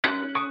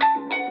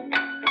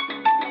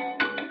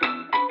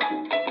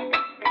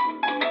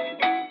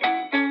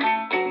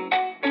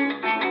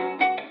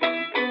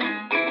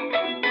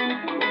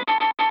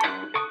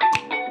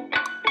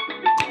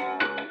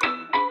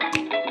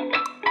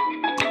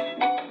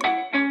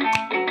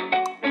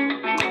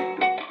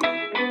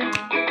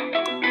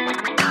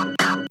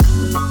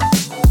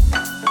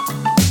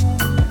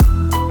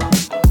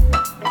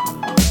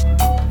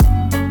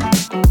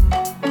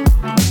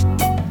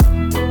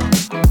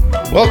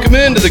Welcome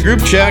into the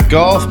Group Chat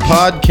Golf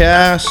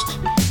Podcast.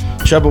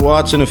 Chubba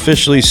Watson,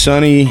 officially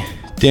Sonny,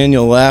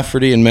 Daniel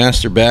Lafferty, and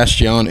Master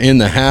Bastion in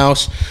the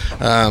house.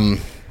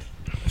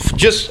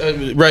 Just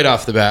right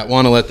off the bat,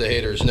 want to let the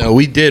haters know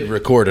we did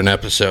record an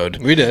episode.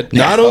 We did.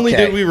 Not only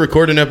did we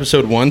record an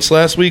episode once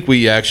last week,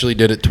 we actually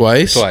did it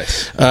twice.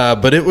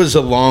 But it was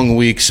a long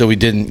week, so we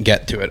didn't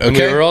get to it. Okay. And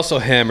we were also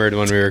hammered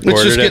when we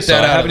recorded it, so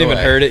I haven't even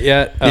heard it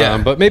yet.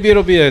 But maybe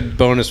it'll be a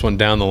bonus one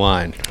down the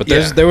line. But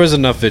there was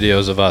enough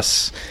videos of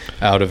us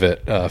out of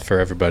it for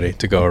everybody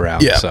to go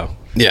around. Yeah. So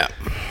yeah,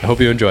 I hope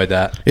you enjoyed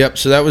that. Yep.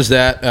 So that was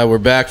that. We're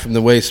back from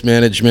the Waste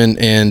Management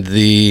and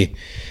the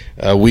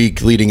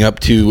week leading up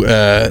to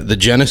the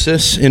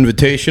Genesis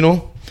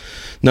Invitational.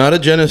 Not a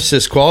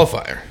Genesis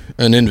qualifier,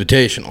 an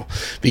Invitational.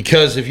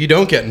 Because if you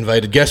don't get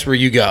invited, guess where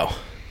you go?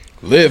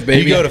 Live,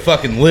 baby. You go to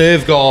fucking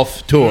Live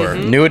Golf Tour.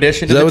 Mm-hmm. New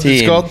addition to the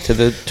team. To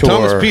the tour.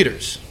 Thomas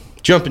Peters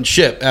jumping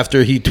ship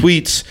after he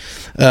tweets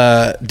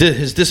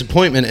his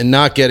disappointment in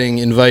not getting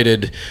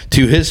invited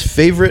to his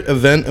favorite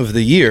event of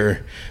the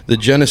year, the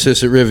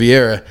Genesis at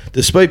Riviera,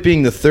 despite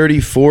being the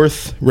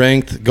 34th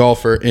ranked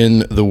golfer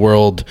in the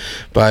world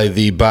by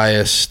the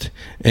biased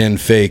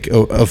and fake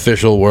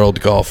official world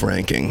golf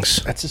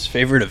rankings. That's his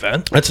favorite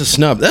event? That's a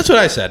snub. That's what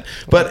I said.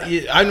 But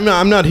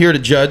I'm not here to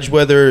judge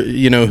whether,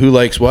 who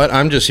likes what.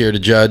 I'm just here to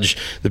judge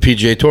the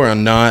PGA Tour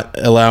on not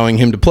allowing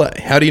him to play.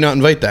 How do you not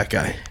invite that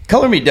guy?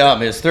 Color me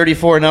dumb. Is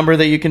 34 a number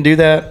that you can do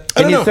that?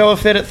 Can you throw a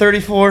fit at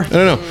 34? I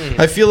don't know.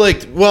 I feel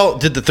like,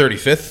 did the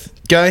 35th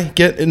guy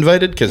get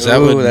invited? Because that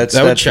would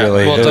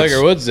really, well,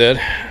 Tiger Woods did.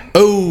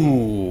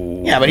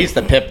 Oh. Yeah, but he's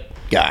the PIP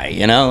guy,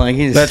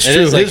 That's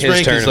true. Like his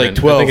rank is like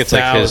 12,000. I think it's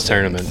like his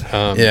tournament.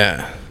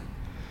 Yeah.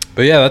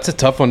 But yeah, that's a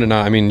tough one to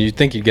not. I mean, you'd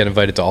think you'd get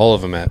invited to all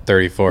of them at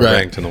 34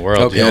 ranked in the world.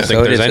 Okay, you don't so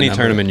think there's any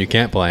tournament you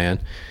can't play in.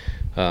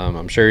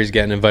 I'm sure he's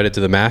getting invited to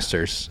the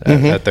Masters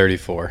at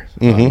 34.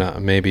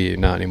 Maybe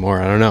not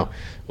anymore. I don't know.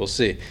 We'll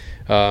see.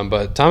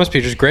 But Thomas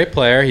Peters, great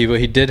player.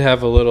 He did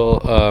have a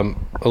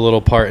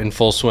little part in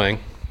Full Swing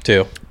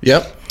too.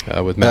 Yep.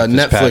 With Matt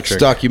Fitzpatrick. Netflix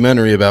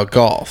documentary about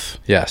golf.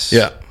 Yes.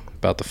 Yeah.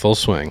 About the full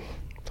swing.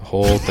 The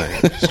whole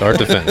thing. Start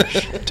to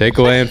finish.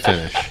 Takeaway and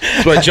finish.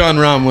 That's why John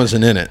Rahm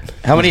wasn't in it.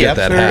 How many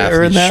episodes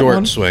are in that short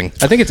one? swing?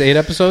 I think it's 8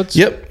 episodes.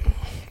 Yep.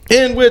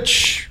 In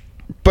which,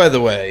 by the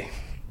way,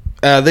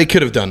 they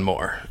could have done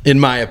more, in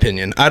my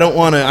opinion. I don't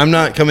want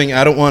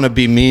to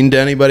be mean to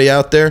anybody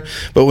out there,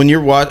 but when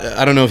you're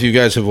I don't know if you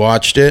guys have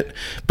watched it,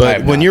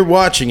 but when you're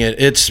watching it,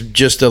 it's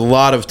just a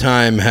lot of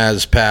time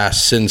has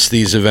passed since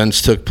these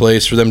events took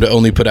place for them to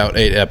only put out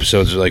 8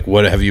 episodes. Like,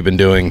 what have you been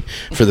doing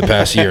for the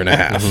past year and a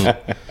half?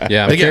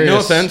 Yeah, again,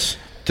 no offense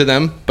to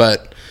them,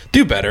 but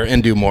do better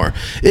and do more.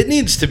 It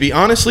needs to be,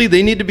 honestly,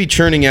 they need to be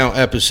churning out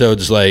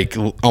episodes like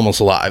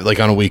almost live, like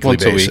on a weekly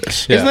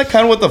basis. Isn't that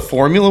kind of what the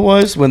formula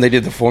was when they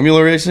did the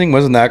formula racing?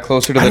 Wasn't that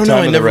closer to the time of the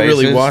races? I never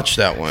really watched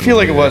that one. I feel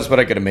like it was, but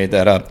I could have made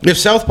that up. If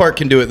South Park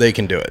can do it, they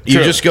can do it.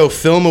 You just go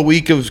film a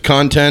week of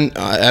content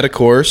at a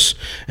course,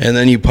 and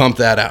then you pump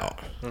that out.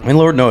 And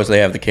Lord knows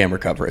they have the camera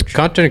coverage.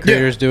 Content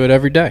creators do it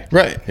every day.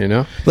 Right.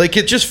 Like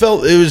it just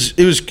felt, it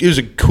was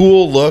a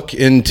cool look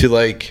into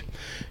like,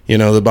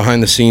 the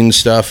behind the scenes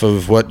stuff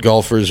of what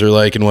golfers are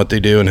like and what they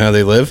do and how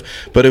they live.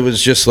 But it was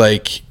just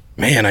like,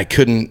 man,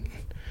 it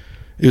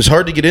was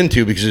hard to get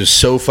into because it was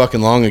so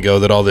fucking long ago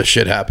that all this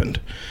shit happened.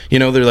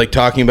 They're like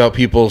talking about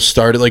people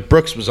started, like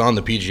Brooks was on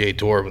the PGA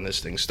Tour when this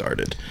thing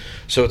started.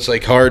 So it's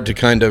like hard to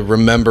kind of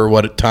remember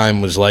what time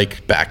was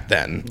like back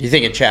then. You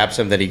think it chaps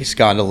him that he's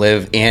gone to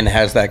Live and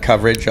has that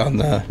coverage on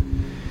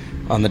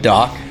the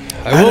dock?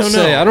 I will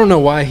say, I don't know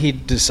why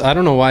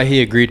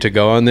he agreed to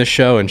go on this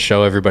show and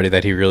show everybody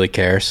that he really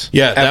cares.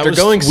 Yeah, after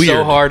going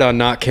so hard on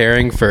not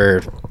caring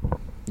for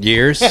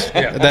years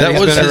that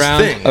was been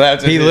around.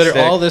 Thing.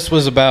 All this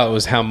was about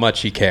was how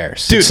much he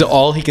cares. Dude, so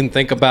all he can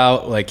think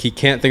about, like he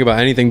can't think about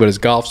anything but his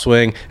golf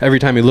swing. Every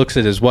time he looks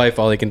at his wife,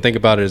 all he can think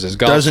about is his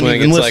golf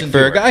swing. It's like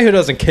for a guy who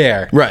doesn't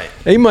care, right?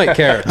 He might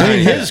care. I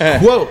mean,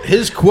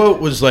 his quote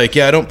was like,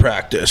 "Yeah, I don't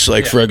practice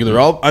for regular.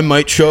 I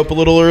might show up a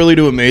little early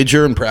to a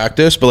major and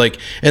practice, but like,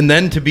 and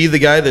then to be the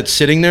guy that's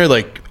sitting there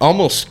like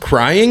almost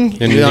crying,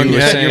 and you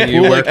were saying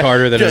you work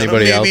harder than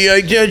anybody else.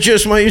 Maybe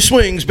just my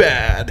swing's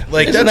bad.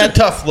 Like that's a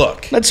tough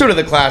look." That's sort of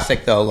the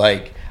classic, though.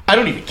 Like, I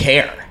don't even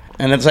care,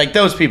 and it's like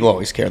those people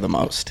always care the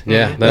most.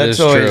 Yeah, that's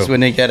always true. When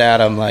they get at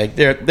them, like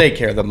they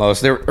care the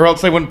most, or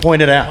else they wouldn't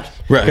point it out,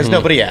 right? Because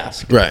nobody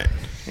asked, right?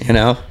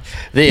 No,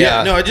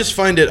 I just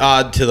find it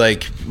odd to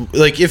like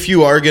if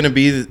you are going to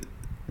be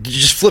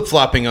just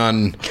flip-flopping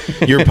on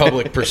your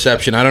public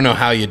perception. I don't know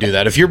how you do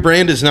that. If your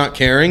brand is not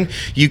caring,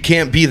 you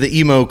can't be the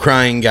emo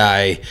crying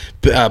guy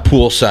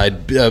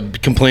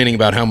poolside complaining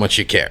about how much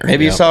you care.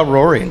 Maybe you saw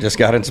Rory and just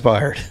got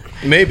inspired.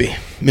 Maybe.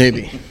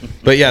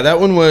 But yeah, that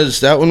one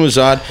was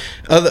odd.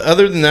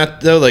 Other than that,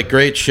 though, like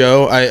great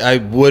show. I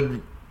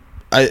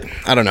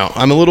don't know.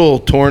 I'm a little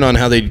torn on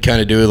how they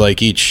kind of do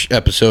like each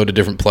episode a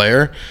different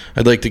player.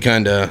 I'd like to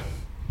kind of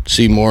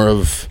see more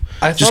of.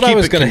 I thought I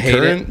was going to hate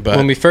it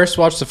when we first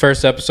watched the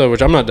first episode,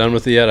 which I'm not done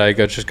with it yet. I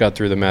just got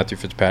through the Matthew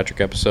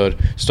Fitzpatrick episode,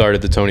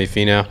 started the Tony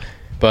Finau.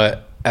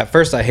 but at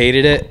first I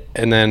hated it,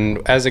 and then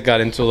as it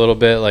got into a little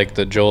bit, like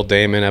the Joel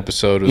Damon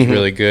episode was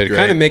really good,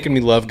 kind of making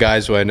me love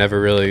guys who I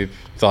never really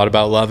thought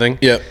about loving.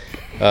 Yep.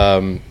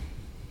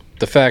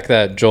 The fact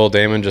that Joel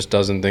Damon just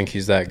doesn't think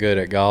he's that good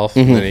at golf,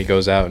 and then he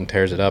goes out and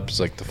tears it up is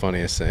like the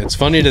funniest thing. It's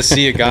funny to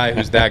see a guy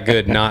who's that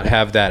good not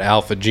have that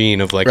alpha gene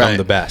of like, I'm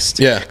the best.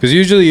 Yeah. Because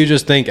usually you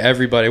just think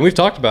everybody, and we've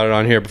talked about it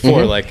on here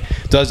before, like,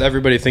 does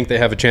everybody think they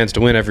have a chance to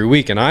win every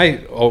week? And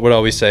I would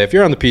always say, if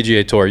you're on the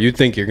PGA Tour, you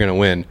think you're going to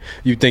win.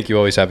 You think you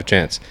always have a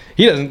chance.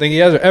 He doesn't think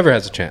he ever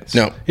has a chance.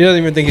 No. He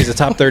doesn't even think he's a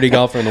top 30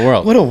 golfer in the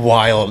world. What a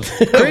wild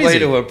way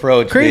to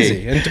approach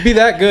Crazy. me. And to be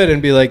that good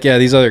and be like, yeah,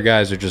 these other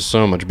guys are just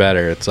so much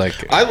better. It's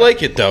like, I like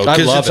it though, I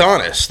because love it's it.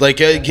 honest. Like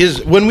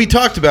when we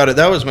talked about it,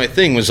 that was my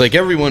thing. Was like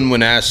everyone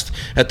when asked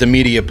at the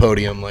media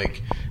podium,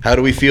 like, how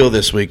do we feel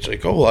this week? It's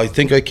like, oh, well, I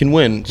think I can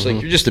win. It's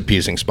like, you're just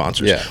appeasing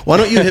sponsors. Yeah. Why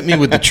don't you hit me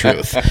with the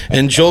truth?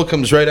 And Joel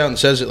comes right out and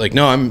says it like,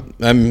 no,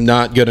 I'm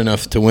not good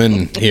enough to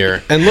win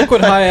here. and look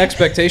what high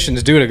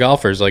expectations do to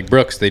golfers like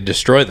Brooks. They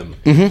destroy them.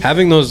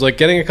 Having those, like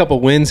getting a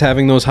couple wins,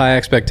 having those high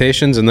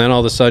expectations, and then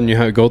all of a sudden you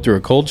have to go through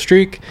a cold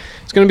streak.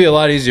 It's going to be a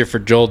lot easier for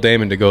Joel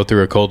Damon to go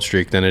through a cold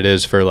streak than it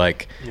is for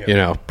like,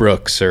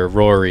 Brooks or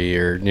Rory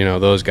or,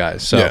 those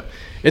guys. So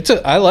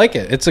I like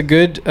it. It's a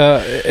good,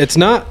 it's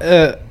not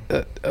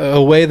a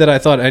way that I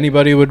thought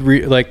anybody would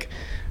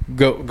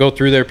go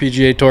through their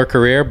PGA Tour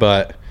career,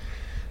 but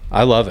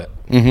I love it.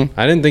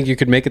 I didn't think you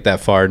could make it that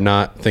far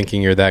not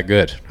thinking you're that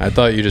good. I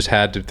thought you just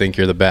had to think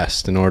you're the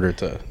best in order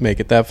to make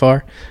it that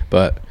far,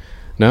 but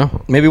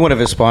no. Maybe one of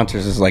his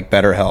sponsors is like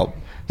BetterHelp.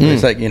 So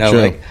it's like,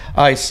 like,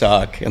 I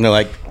suck. And they're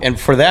like, and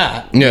for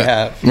that, you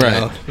have,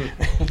 right.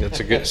 That's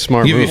a good,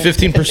 smart Give you move.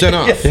 15%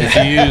 off if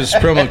you use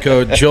promo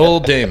code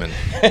Joel Damon.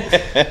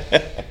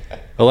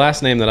 The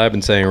last name that I've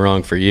been saying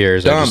wrong for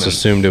years, I just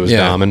assumed it was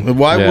Damon.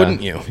 Why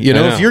wouldn't you? You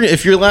know,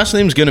 if your last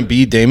name's going to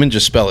be Damon,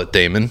 just spell it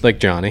Damon. Like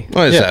Johnny.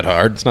 Why is that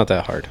hard? It's not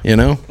that hard. You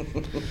know?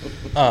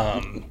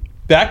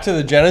 Back to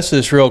the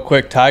Genesis real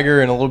quick.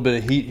 Tiger in a little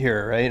bit of heat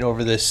here, right?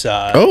 Over this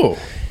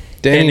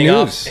Danny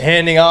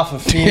handing off a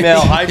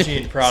female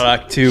hygiene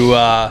product to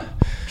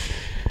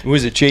who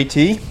is it,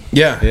 JT?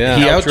 Yeah.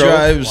 He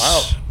outdrives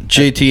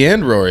JT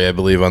and Rory, I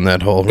believe, on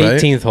that hole,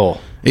 right? 18th hole.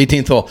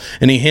 18th hole,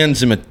 and he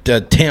hands him a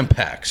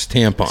Tampax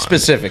tampon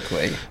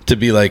specifically to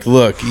be like,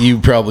 look, you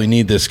probably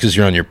need this because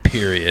you're on your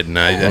period, and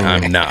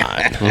I'm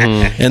not.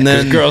 And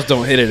then girls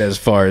don't hit it as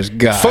far as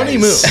guys. Funny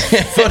move,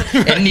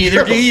 and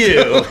neither do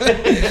you.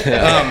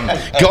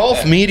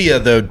 Golf media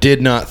though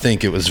did not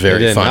think it was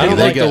very funny. I don't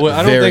think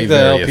the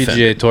LPGA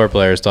offended. Tour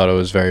players thought it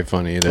was very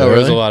funny either. Oh, there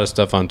was really? a lot of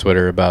stuff on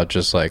Twitter about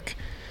just like,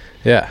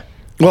 well,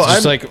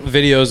 just like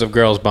videos of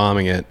girls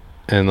bombing it.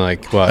 And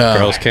like, what,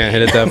 girls can't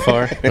hit it that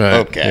far?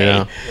 Right.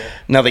 Okay.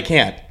 No, they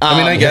can't. I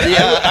mean, I get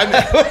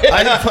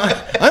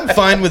it. I'm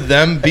fine with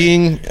them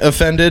being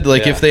offended.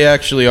 Like, if they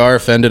actually are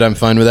offended, I'm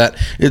fine with that.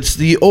 It's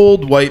the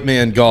old white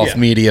man golf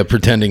media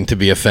pretending to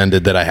be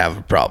offended that I have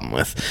a problem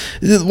with.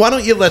 Why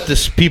don't you let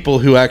this people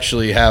who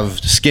actually have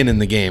skin in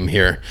the game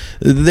here,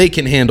 they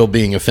can handle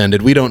being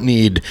offended. We don't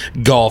need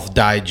Golf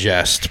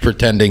Digest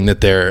pretending that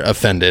they're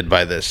offended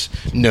by this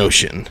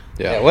notion.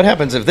 Yeah. What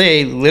happens if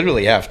they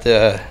literally have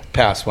to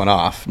pass one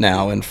off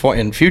now in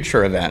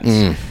future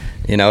events?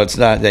 It's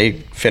not, they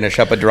finish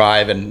up a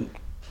drive and,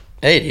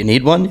 hey, do you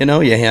need one?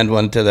 You hand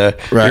one to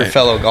your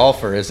fellow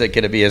golfer. Is it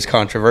going to be as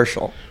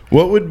controversial?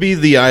 What would be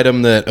the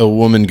item that a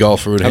woman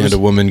golfer would hand a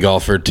woman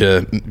golfer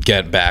to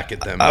get back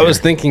at them? I was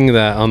thinking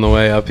that on the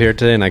way up here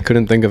today, and I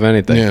couldn't think of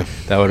anything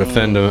that would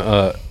offend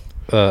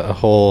a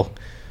whole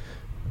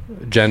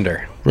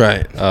gender.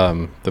 Right.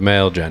 The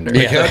male gender.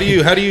 Like how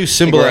do you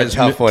symbolize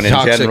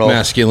toxic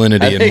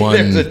masculinity in one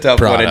there's a tough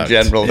product? one in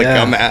general to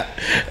come at.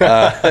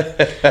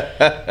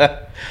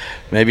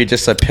 Maybe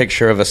just a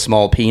picture of a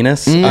small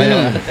penis. You're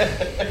like,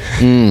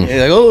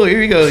 oh,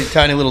 here you go, you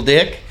tiny little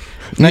dick.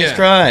 Nice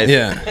drive.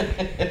 Yeah.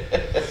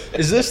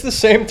 Is this the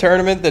same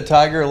tournament that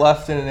Tiger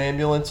left in an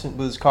ambulance with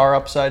his car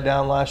upside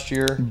down last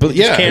year? But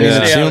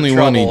it's the only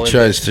one he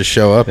tries to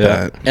show up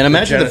at. And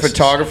imagine the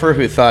photographer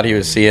who thought he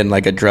was seeing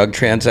like a drug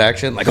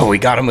transaction. Like, oh, we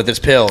got him with his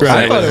pills.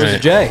 Right. I thought it was a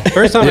J.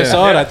 First time I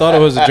saw it, I thought it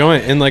was a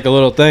joint in like a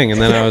little thing.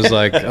 And then I was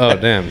like, oh,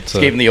 damn. It's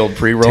gave him the old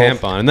pre-roll.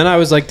 Tampon. And then I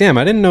was like, damn,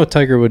 I didn't know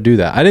Tiger would do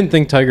that. I didn't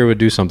think Tiger would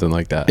do something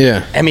like that.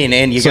 Yeah. I mean,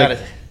 and you got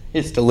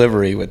his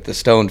delivery with the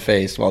stone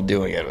face while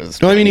doing it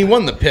was. No, I mean, he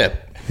won the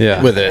PIP.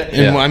 With it.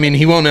 And I mean,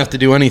 he won't have to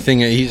do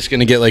anything. He's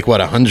going to get like,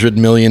 what, $100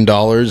 million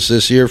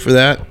this year for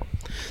that?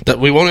 That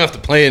we won't have to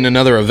play in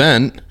another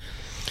event.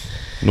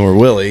 Nor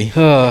will he.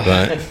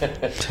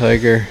 But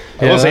Tiger.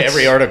 I will say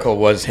every article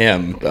was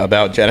him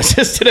about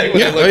Genesis today.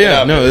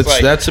 No,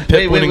 that's a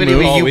PIP winning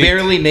move. You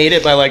barely made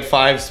it by like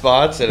 5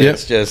 spots, and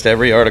it's just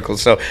every article.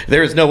 So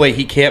there is no way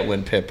he can't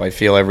win PIP, I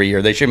feel, every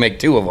year. They should make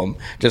 2 of them.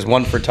 Just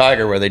one for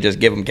Tiger where they just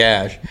give him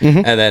cash,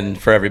 and then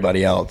for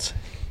everybody else.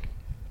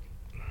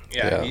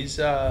 Yeah, he's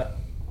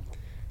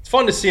it's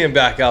fun to see him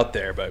back out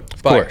there,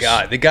 but by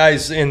God, the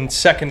guy's in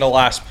second to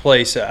last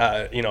place.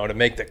 To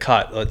make the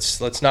cut.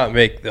 Let's not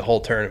make the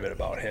whole tournament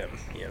about him.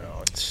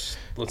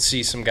 Let's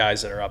see some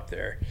guys that are up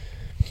there.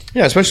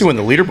 Yeah, especially when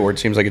the leaderboard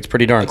seems like it's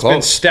pretty darn It's been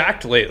close.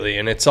 stacked lately,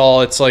 and it's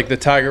like the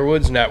Tiger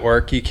Woods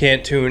network. You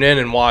can't tune in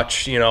and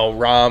watch,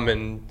 Rahm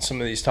and some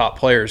of these top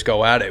players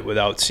go at it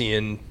without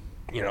seeing,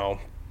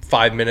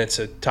 5 minutes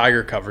of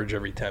Tiger coverage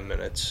every 10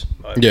 minutes.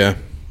 But, Yeah.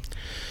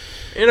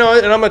 and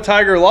I'm a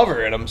Tiger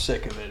lover, and I'm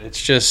sick of it.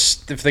 It's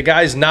just, if the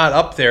guy's not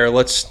up there,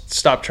 let's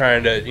stop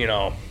trying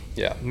to,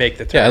 make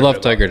the Tiger. Yeah, I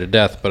love Tiger to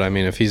death, but I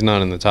mean, if he's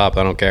not in the top,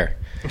 I don't care.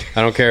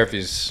 I don't care if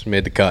he's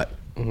made the cut.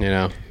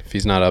 If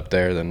he's not up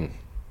there, then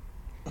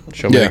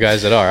show me the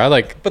guys that are. I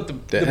like, but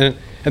and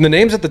the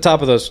names at the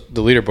top of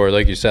the leaderboard,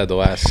 like you said, the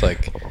last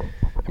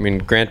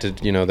granted,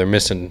 they're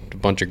missing a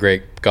bunch of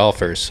great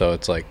golfers, so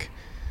it's like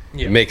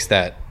it makes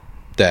that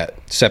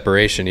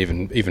separation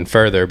even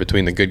further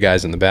between the good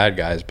guys and the bad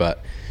guys.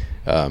 But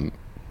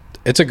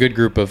it's a good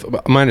group of,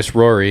 minus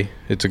Rory,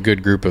 it's a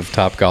good group of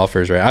top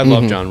golfers, right? I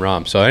love Jon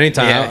Rahm, so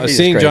anytime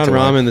seeing Jon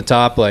Rahm in the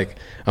top, like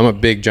I'm a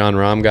big Jon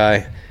Rahm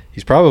guy.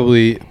 He's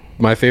probably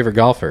my favorite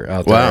golfer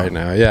out there right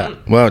now. Yeah.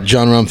 Wow,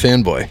 Jon Rahm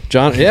fanboy.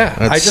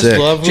 I just sick.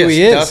 love who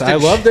he is. I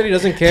love that he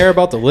doesn't care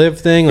about the live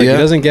thing. He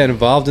doesn't get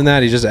involved in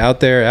that. He's just out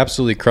there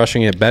absolutely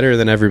crushing it better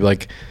than him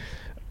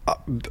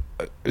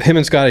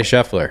and Scotty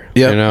Scheffler.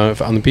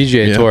 On the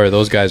PGA Tour,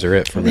 those guys are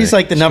it for me. He's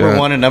like the number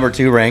 1 and number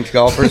 2 ranked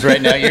golfers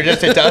right now. You're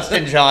just a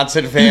Dustin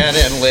Johnson fan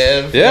and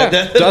live. Yeah.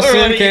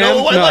 Dustin, Cam.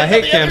 No, I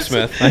hate Cam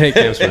Smith. I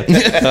Smith.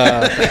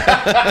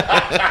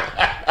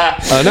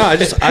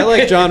 I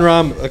like Jon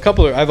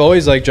Rahm. I've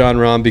always liked Jon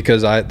Rahm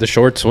because the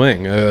short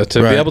swing. To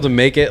be able to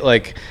make it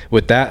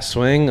with that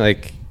swing, I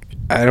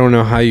don't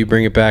know how you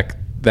bring it back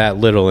that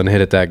little and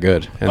hit it that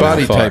good. And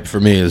body type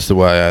for me is the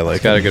way I like.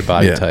 He's got a good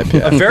body type.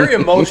 Yeah. A very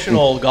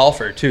emotional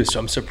golfer too. So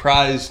I'm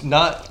surprised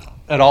not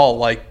at all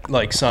like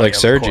Sonny, like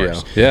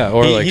Sergio.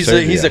 Or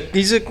Sergio.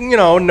 He's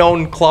a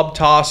known club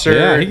tosser.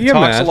 Yeah, he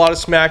talks a lot of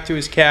smack to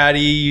his caddy.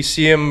 You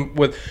see him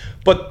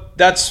but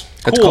that's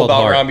cool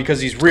about Rahm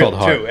because he's real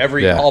too.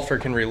 Every golfer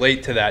can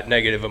relate to that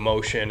negative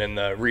emotion and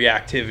the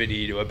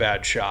reactivity to a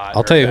bad shot.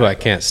 I'll tell you who I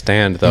can't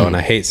stand though, and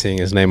I hate seeing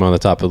his name on the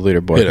top of the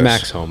leaderboard.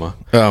 Max Homa.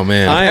 Oh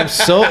man, I am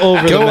so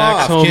over the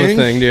Max Homa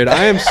thing, dude.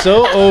 I am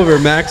so over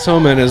Max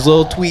Homa and his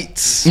little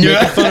tweets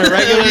making fun of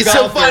regular He's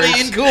golfers. so funny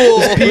and cool.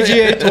 This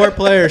PGA Tour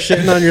player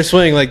shitting on your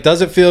swing.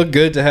 Does it feel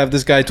good to have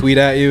this guy tweet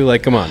at you?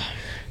 Come on.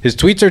 His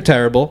tweets are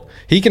terrible.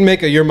 He can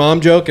make a your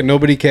mom joke and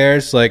nobody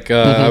cares.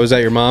 I was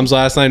at your mom's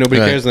last night,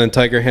 nobody cares. And then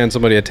Tiger hands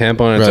somebody a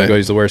tampon and it's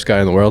he's the worst guy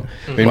in the world.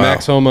 I mean,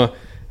 Max Homa,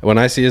 when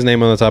I see his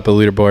name on the top of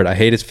the leaderboard, I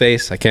hate his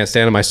face. I can't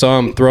stand him. I saw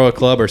him throw a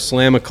club or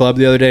slam a club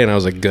the other day and I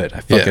was like, good. I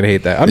fucking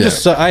hate that. I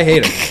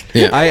hate him.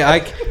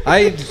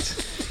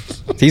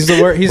 He's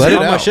the worst. He's on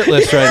my shit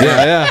list right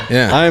now.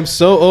 Yeah. I am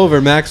so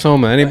over Max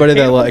Homa. Anybody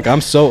that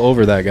I'm so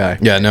over that guy.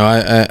 Yeah, no,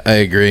 I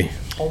agree.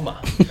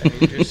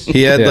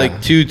 He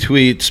had 2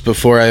 tweets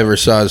before I ever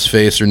saw his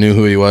face or knew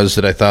who he was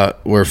that I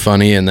thought were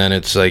funny, and then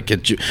it's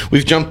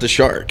we've jumped the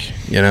shark,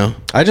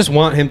 I just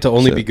want him to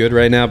only be good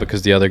right now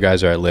because the other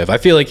guys are at live. I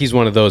feel like he's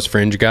one of those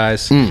fringe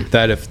guys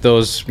that if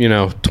those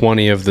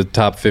 20 of the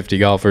top 50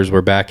 golfers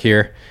were back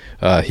here,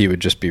 he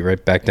would just be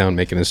right back down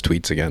making his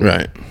tweets again.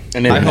 Right.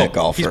 An internet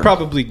golfer. He's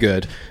probably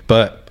good,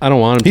 but I don't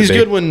want him He's to be.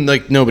 good when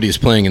nobody's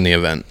playing in the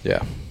event.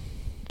 Yeah.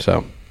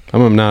 So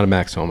I'm not a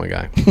Max Homa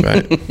guy.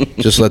 Right.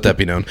 Just let that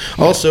be known.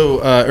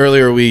 Also,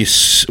 earlier we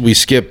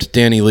skipped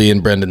Danny Lee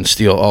and Brendan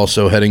Steele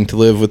also heading to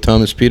live with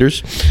Thomas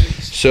Pieters.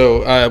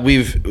 So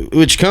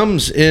which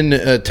comes in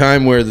a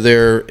time where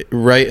they're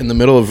right in the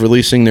middle of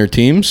releasing their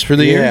teams for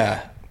the year.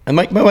 Yeah. And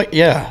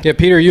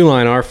Peter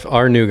Uihlein,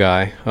 our new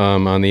guy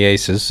on the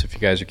Aces, if you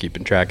guys are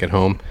keeping track at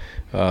home,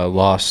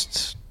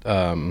 lost,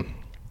 what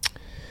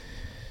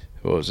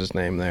was his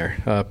name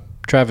there?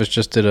 Travis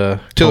just did a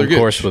home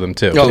course with him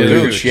too. Oh,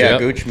 Gooch. Yeah,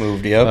 Gooch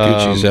moved. Yep.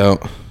 Gucci's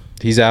out.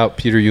 He's out.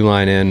 Peter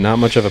Uihlein in. Not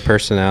much of a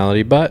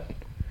personality, but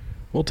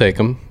we'll take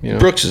him.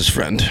 Brooks's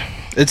friend.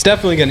 It's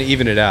definitely going to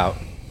even it out.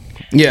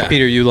 Yeah.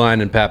 Peter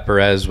Uihlein and Pat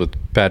Perez with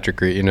Patrick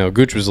Reed.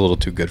 Gooch was a little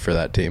too good for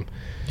that team.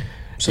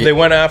 So they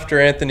went after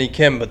Anthony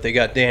Kim, but they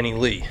got Danny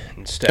Lee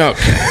instead.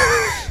 Okay.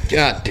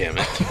 God damn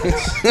it.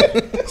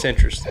 It's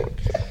interesting.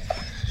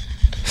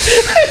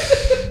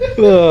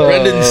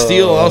 Brendan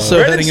Steele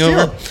also heading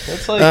over.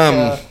 That's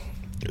like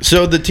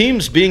so the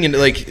teams being in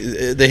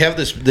they have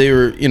this.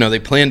 They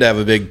planned to have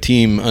a big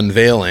team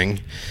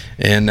unveiling,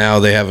 and now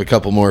they have a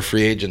couple more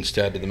free agents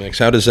to add to the mix.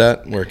 How does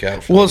that work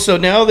out? Well, so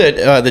now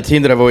that the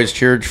team that I've always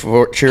cheered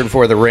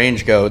for, the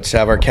Range Goats,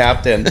 have our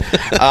captain,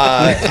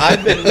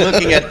 I've been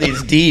looking at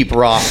these deep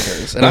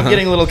rosters, and I'm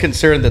getting a little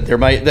concerned that there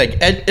might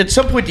at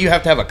some point do you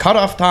have to have a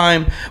cutoff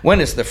time? When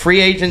is the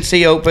free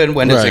agency open?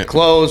 When is it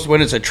closed?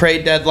 When is a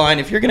trade deadline?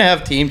 If you're going to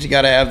have teams, you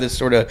got to have this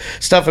sort of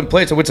stuff in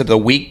place. So what's it, the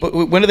week? But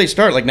when do they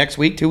start? Next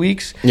week, 2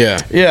 weeks? Yeah.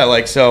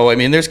 Yeah. So I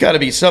mean, there's got to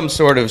be some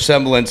sort of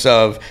semblance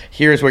of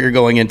here's what you're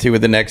going into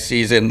with the next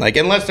season, like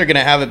unless they're going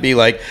to have it be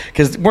like,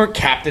 because weren't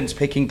captains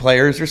picking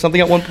players or something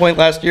at one point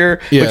last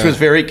year, which was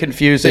very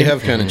confusing. They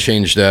have kind of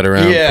changed that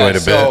around quite a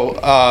bit. So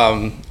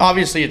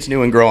obviously it's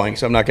new and growing,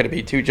 so I'm not going to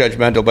be too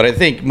judgmental, but I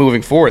think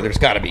moving forward there's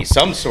got to be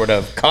some sort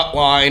of cut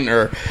line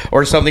or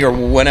something, or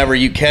whenever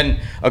you can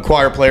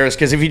acquire players,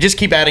 because if you just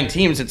keep adding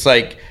teams, it's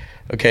like,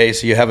 okay,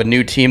 so you have a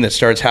new team that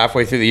starts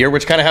halfway through the year,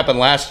 which kind of happened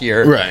last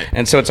year. Right.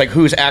 And so it's like,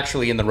 who's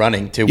actually in the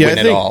running to win I it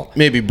think all?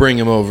 maybe bring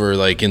him over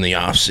like in the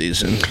off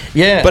season.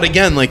 Yeah. But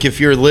again, like if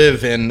you're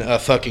Liv and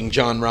fucking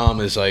John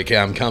Rahm is like,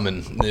 yeah, I'm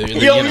coming.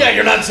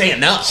 You're not saying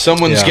no.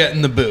 Someone's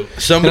getting the boot.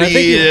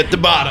 Somebody at the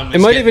bottom. It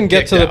might even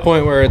get to the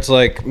point where it's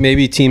like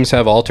maybe teams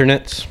have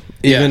alternates.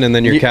 Even, and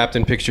then your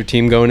captain picks your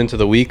team going into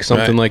the week,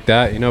 something like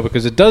that,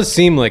 because it does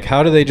seem like,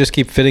 how do they just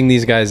keep fitting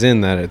these guys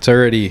in that it's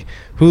already,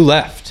 who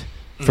left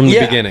from the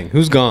beginning?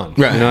 Who's gone?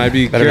 Right. I'd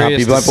be Better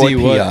curious not be to my boy see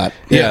what. Piot.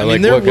 Yeah, I mean,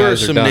 like there what were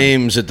guys are some done.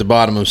 names at the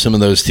bottom of some of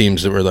those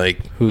teams that were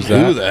like, Who's who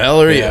that? the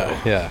hell are you?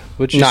 Yeah,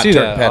 which you Not see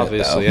Turk that Pettit,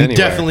 obviously. though. Anywhere.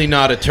 Definitely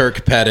not a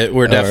Turk Pettit.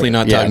 We're definitely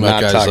not talking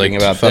about guys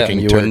like fucking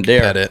You Turk wouldn't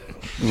dare. Pettit.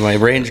 My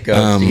range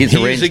goes. He's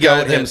a range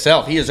guy goat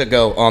himself. He is a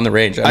goat on the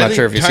range. I'm not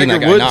sure if you've seen that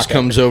Tiger guy Woods knock it.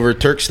 comes over,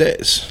 Turk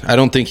stays. I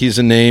don't think he's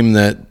a name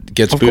that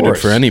gets booted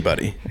course. for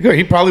anybody.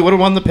 He probably would have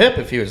won the PIP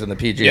if he was in the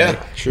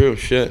PGA. True.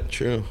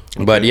 True.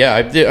 But yeah,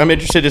 I'm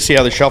interested to see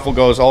how the shuffle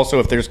goes. Also,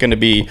 if there's going to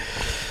be,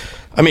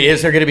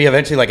 is there going to be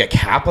eventually like a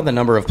cap on the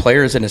number of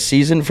players in a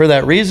season for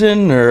that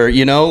reason, or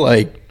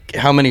like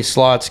how many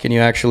slots can you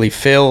actually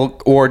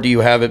fill, or do you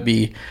have it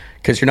be,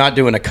 because you're not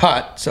doing a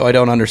cut, so I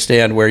don't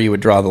understand where you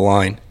would draw the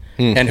line.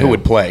 And who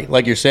would play,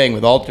 like you're saying,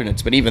 with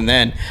alternates. But even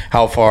then,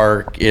 how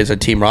far is a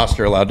team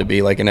roster allowed to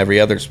be, like in every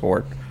other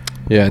sport?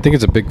 Yeah, I think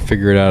it's a big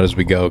figure it out as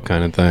we go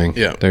kind of thing.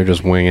 Yeah. They're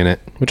just winging it,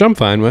 which I'm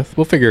fine with.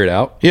 We'll figure it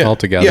out all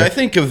together. Yeah, I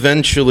think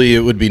eventually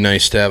it would be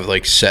nice to have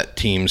like set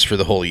teams for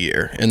the whole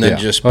year and then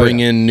just bring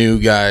in new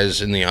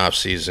guys in the off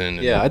season.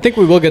 Yeah, I think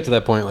we will get to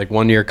that point, like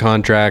 1 year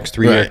contracts,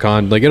 3 year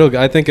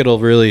I think it'll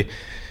really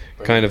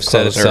kind of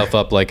set itself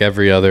up like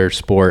every other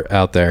sport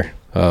out there.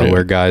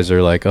 Where guys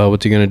are like, oh,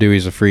 what's he going to do?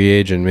 He's a free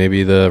agent.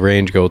 Maybe the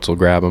range goats will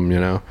grab him,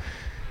 Yeah,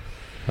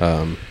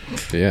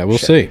 we'll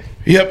see.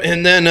 Yep,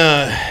 and then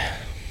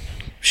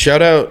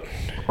shout out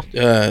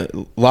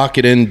Lock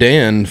It In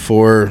Dan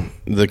for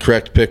the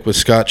correct pick with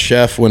Scott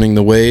Sheff winning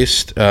the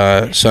waist.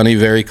 Sonny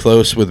very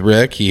close with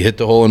Rick. He hit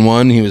the hole in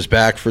one. He was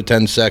back for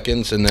 10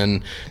 seconds and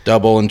then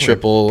double and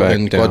triple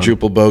and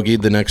quadruple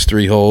bogeyed the next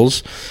 3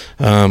 holes.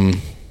 But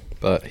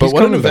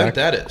what an event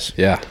that is.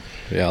 Yeah.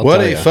 Yeah,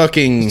 what a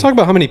fucking... Let's talk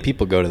about how many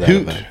people go to that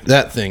event.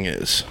 That thing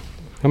is.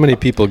 How many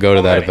people go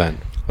to that event?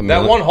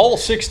 That one hole,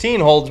 16,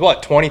 holds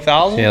what,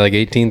 20,000? Yeah, like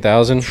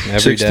 18,000 every day.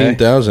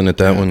 16,000 at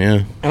that one,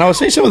 yeah. And I would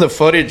say some of the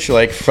footage,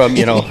 like from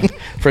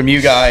from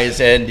you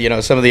guys and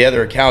some of the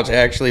other accounts,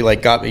 actually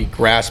like got me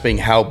grasping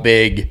how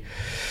big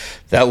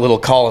that little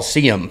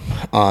Coliseum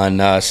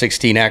on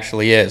 16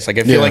 actually is. Like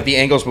I feel like the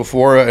angles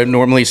before I've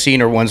normally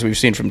seen are ones we've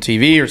seen from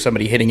TV or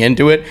somebody hitting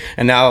into it,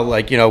 and now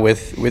like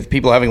with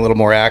people having a little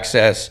more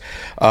access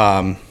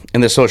in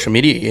the social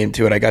media game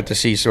to it, I got to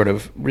see sort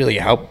of really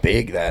how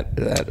big that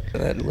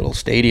little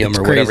stadium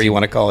or whatever you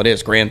want to call it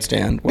is,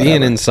 grandstand. Whatever.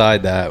 Being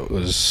inside that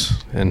was,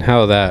 and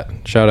how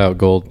that, shout out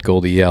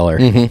Goldie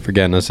Yeller for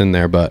getting us in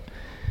there, but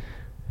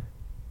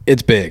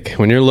it's big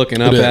when you're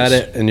looking up at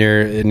it and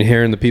you're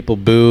hearing the people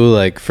boo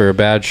like for a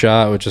bad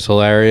shot, which is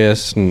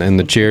hilarious, and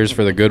the cheers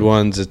for the good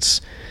ones.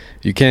 It's,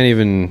 you can't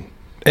even,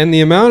 and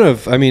the amount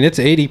of, it's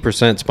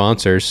 80%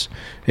 sponsors.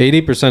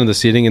 80% of the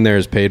seating in there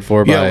is paid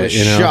for by, I was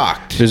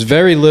shocked. There's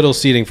very little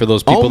seating for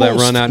those people that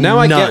Almost run out. Now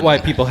I none. get why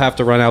people have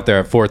to run out there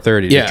at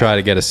 4:30 to try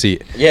to get a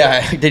seat.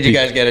 Yeah, did you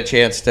guys get a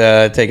chance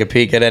to take a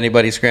peek at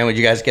anybody's scramble? Did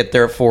you guys get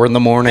there at 4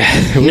 a.m?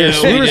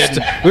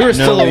 We were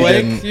still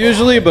awake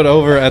usually, but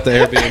over at the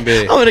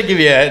Airbnb. I'm going to give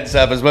you a heads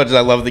up. As much as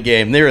I love the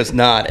game, there is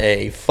not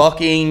a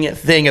fucking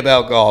thing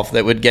about golf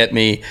that would get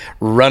me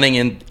running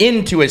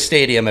into a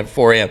stadium at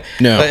 4 a.m.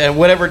 No. At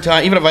whatever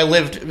time, even if I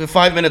lived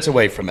 5 minutes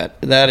away from it.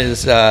 That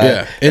is,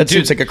 that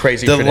seems like a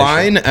crazy The tradition.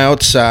 line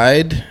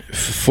outside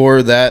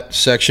for that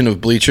section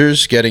of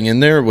bleachers getting in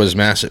there was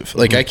massive.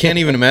 Like, I can't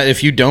even imagine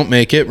if you don't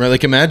make it, right?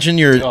 Like, imagine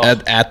you're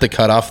at the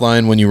cutoff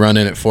line when you run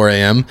in at 4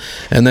 a.m.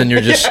 and then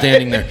you're just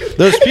standing there.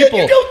 Those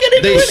people,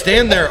 they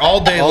stand there all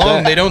day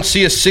long. They don't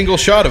see a single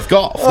shot of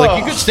golf. Like,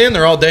 you could stand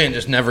there all day and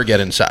just never get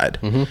inside.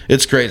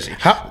 It's crazy.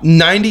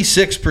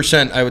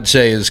 96%, I would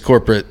say, is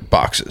corporate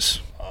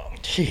boxes.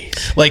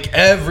 Jeez. Like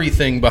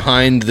everything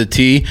behind the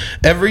tee,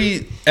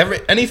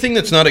 anything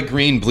that's not a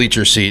green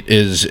bleacher seat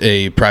is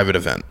a private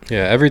event. Yeah,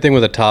 everything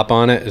with a top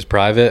on it is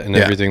private, and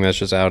everything that's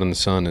just out in the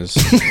sun is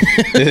for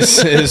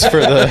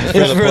the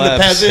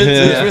peasants,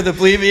 it's for the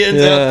plebeians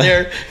out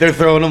there. They're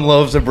throwing them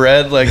loaves of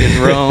bread like it's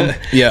Rome.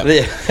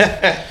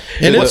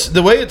 And it's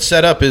the way it's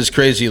set up is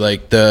crazy.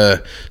 Like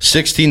the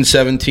 16,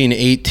 17,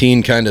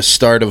 18 kind of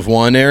start of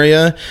one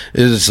area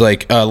is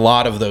like a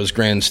lot of those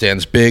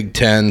grandstands, big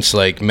tents,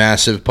 like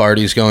massive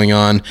parties going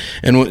on.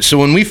 And so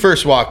when we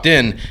first walked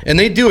in, and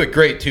they do it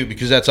great too,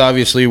 because that's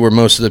obviously where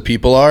most of the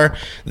people are,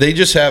 they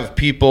just have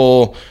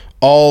people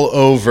all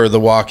over the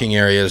walking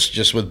areas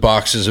just with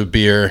boxes of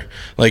beer.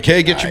 Like,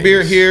 hey, get your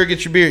beer here,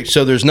 get your beer.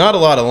 So there's not a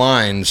lot of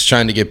lines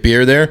trying to get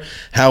beer there.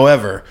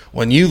 However,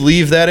 when you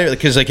leave that area,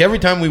 because like every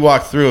time we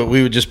walk through it,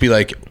 we would just be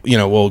like,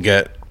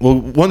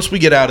 once we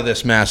get out of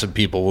this mass of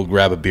people, we'll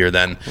grab a beer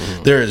then.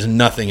 There is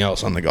nothing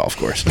else on the golf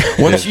course.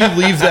 Once you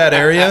leave that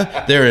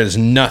area, there is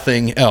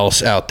nothing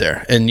else out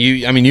there. And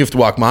you have to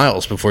walk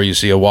miles before you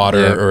see a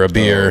water or a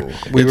beer.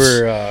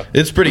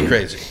 It's pretty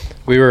crazy.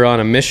 We were on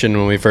a mission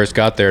when we first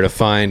got there to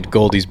find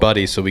Goldie's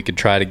buddy so we could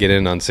try to get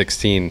in on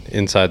 16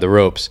 inside the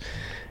ropes.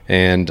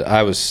 And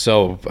I was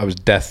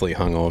deathly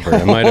hungover.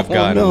 I might have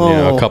gotten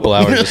a couple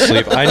hours of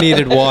sleep. I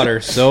needed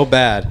water so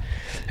bad.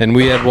 And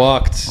we had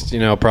walked,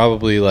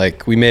 probably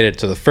like we made it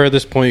to the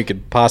furthest point you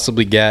could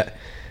possibly get.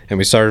 And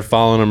we started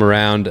following him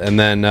around. And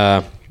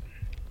then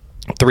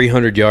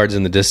 300 yards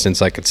in the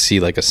distance, I could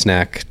see like a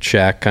snack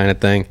shack kind of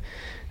thing.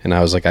 And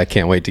I was like, I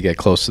can't wait to get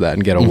close to that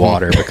and get a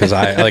water because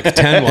I like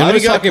 10. I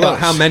was talking about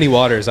how many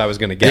waters I was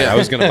going to get. I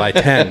was going to buy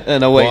 10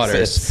 An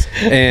waters.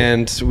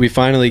 And we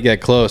finally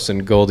get close,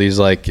 and Goldie's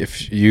like,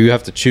 if you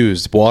have to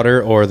choose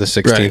water or the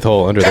 16th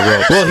hole under the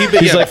ropes. Well,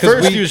 he's like,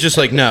 first he was just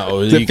like, no.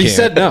 He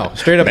said no,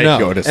 straight up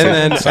no. And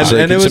then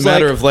it's a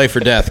matter of life or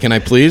death. Can I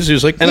please? He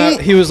was like,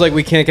 he was like,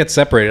 we can't get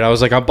separated. I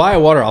was like, I'll buy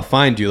a water. I'll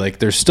find you. Like,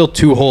 there's still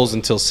 2 holes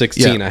until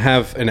 16. Yeah. I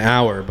have an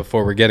hour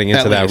before we're getting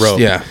into that rope.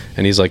 Yeah.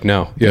 And he's like,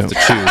 no, you have to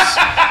choose.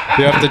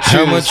 You have to choose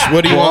how much.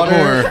 What do you want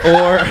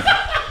more?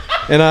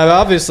 And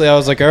I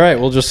was like, all right,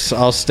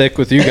 I'll stick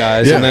with you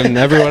guys. Yeah. And then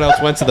everyone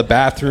else went to the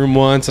bathroom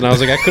once, and I was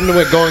like, I couldn't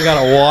have go and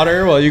got a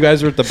water while you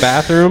guys were at the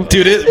bathroom.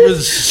 Dude, it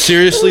was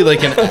seriously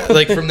like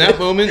from that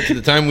moment to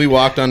the time we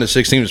walked onto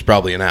 16 was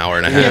probably an hour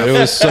and a half. Yeah, it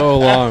was so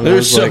long. There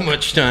was so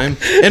much time,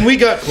 and we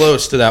got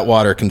close to that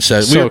water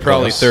concession. We were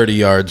probably 30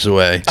 yards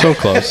away. So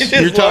close.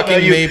 You're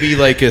talking maybe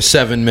like a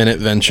 7-minute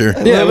venture.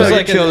 Yeah, it was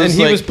like, and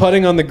he was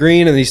putting on the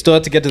green, and he still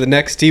had to get to the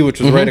next tee,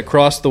 which was right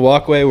across the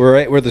walkway,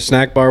 right where the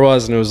snack bar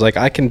was, and it was like,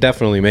 I can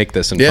definitely make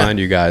this and find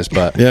you guys,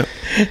 but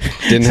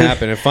didn't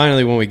happen. And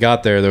finally, when we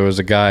got there was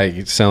a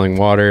guy selling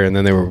water, and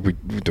then there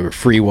were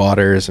free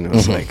waters, and it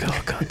was like,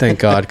 oh god, thank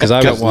God, because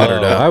I was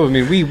watered out. I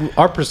mean,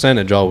 our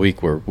percentage all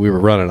week we were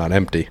running on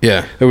empty.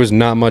 Yeah, there was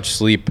not much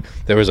sleep.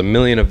 There was a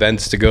million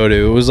events to go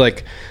to.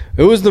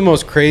 It was the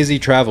most crazy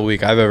travel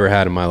week I've ever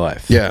had in my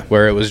life. Yeah,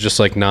 where it was just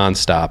like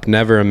nonstop,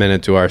 never a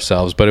minute to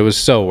ourselves. But it was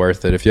so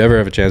worth it. If you ever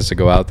have a chance to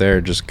go out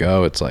there, just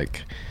go. It's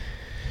like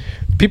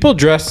people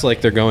dress like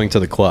they're going to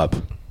the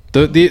club.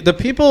 The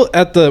people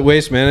at the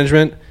Waste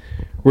Management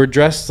were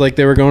dressed like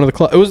they were going to the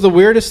club. It was the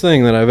weirdest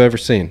thing that I've ever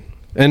seen.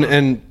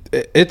 And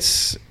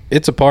it's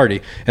a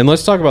party. And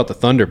let's talk about the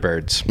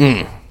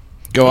Thunderbirds.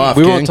 Go off.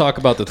 We won't talk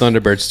about the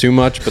Thunderbirds too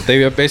much, but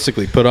they have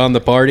basically put on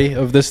the party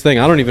of this thing.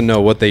 I don't even know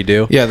what they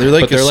do. Yeah, they're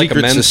like a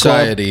secret men's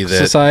society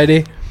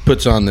society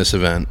puts on this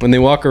event. When they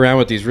walk around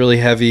with these really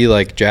heavy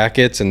like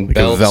jackets and like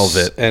belts,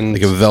 velvet and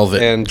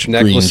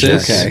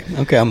necklaces.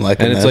 Okay, I'm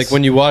liking and this. it's like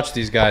when you watch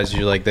these guys,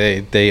 you're like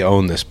they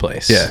own this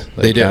place. Yeah, like,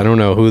 they do. I don't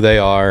know who they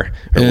are or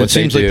and what it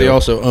seems they do. like they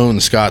also own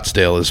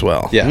Scottsdale as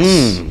well.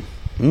 Yes.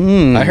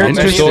 I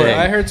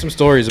heard some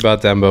stories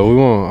about them, but we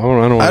won't.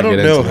 I don't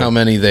know how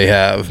many they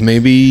have.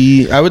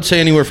 Maybe I would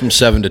say anywhere from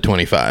 7 to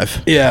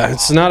 25. Yeah,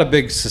 it's not a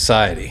big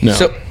society. No.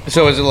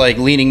 So is it like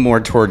leaning more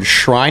towards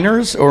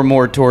Shriners or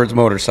more towards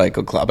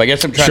Motorcycle Club? I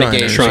guess I'm trying to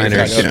gauge.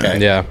 Shriners. Okay.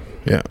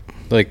 Yeah.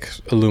 Like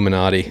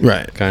Illuminati,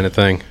 kind of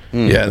thing.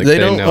 Yeah, like they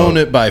don't own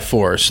it by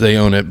force. They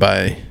own it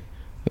by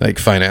like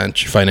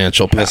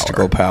financial power.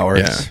 Mystical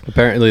powers. Yeah.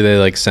 Apparently they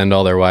like send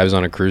all their wives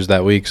on a cruise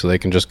that week so they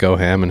can just go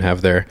ham and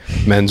have their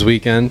men's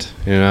weekend,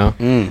 I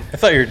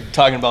thought you were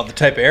talking about the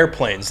type of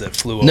airplanes that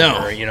flew over,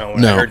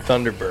 when I heard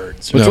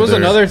Thunderbirds. Which was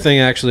another thing,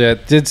 actually. I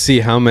did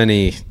see how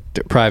many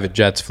private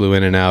jets flew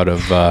in and out of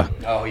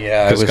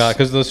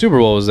because the Super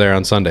Bowl was there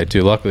on Sunday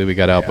too. Luckily we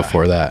got out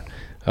before that.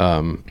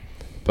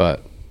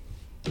 But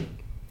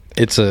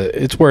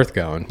it's worth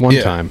going one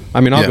time. I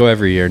mean, I'll go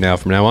every year now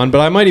from now on,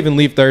 but I might even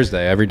leave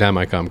Thursday every time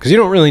I come because you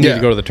don't really need to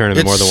go to the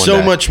tournament more than one day.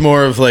 It's so much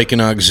more of like an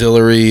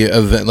auxiliary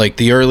event, like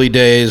the early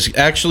days.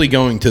 Actually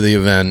going to the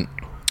event,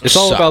 it's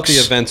all about the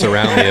events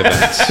around the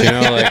events.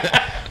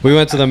 Like we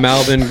went to the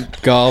Melbourne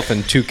Golf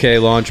and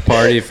 2K launch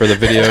party for the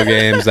video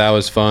games. That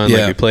was fun.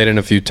 Like we played in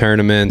a few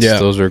tournaments.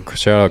 Those were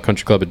shout out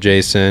Country Club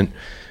Adjacent.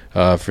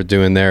 For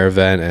doing their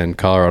event, and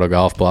Colorado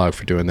Golf Blog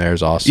for doing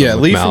theirs. Awesome. Yeah,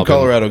 Lee from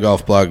Colorado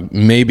Golf Blog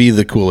may be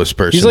the coolest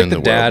person. He's like in the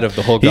dad world. Of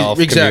the whole golf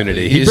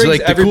community. He He's brings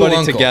like everybody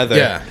cool together.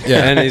 Yeah.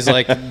 And he's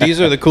like,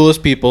 these are the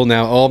coolest people.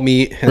 Now all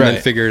meet and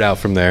then figure it out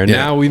from there. And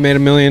now we made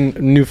 1 million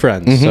new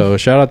friends. So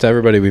shout out to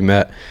everybody we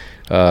met.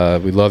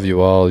 We love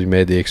you all. You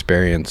made the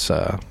experience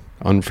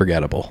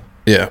unforgettable.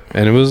 Yeah,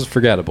 and it was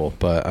forgettable,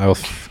 but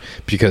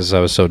because I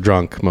was so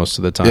drunk most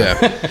of the time.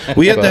 Yeah,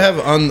 we had to have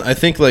on. I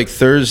think like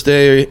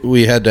Thursday,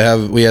 we had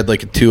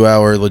like a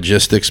 2-hour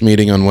logistics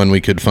meeting on when we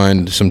could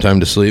find some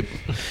time to sleep,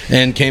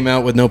 and came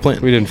out with no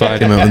plan. We didn't find.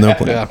 Came out with no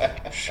plan.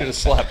 Should have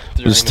slept.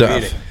 It was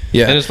tough. Meeting.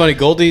 Yeah, and it's funny.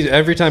 Goldie,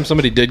 every time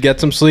somebody did get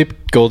some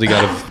sleep, Goldie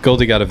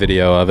got a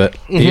video of it.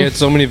 He had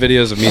so many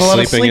videos of me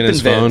sleeping in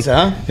his phone.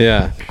 Huh?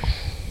 Yeah.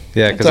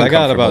 Yeah, because I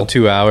got about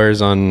 2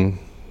 hours on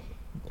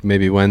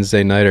maybe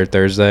Wednesday night or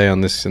Thursday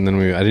on this, and then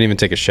I didn't even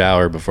take a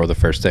shower before the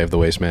first day of the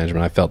waste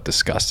management. I felt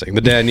disgusting.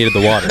 The day I needed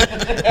the water,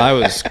 I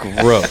was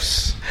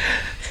gross.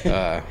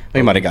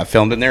 You might have got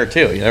filmed in there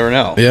too. You never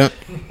know. Yeah,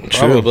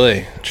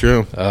 Probably.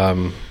 true.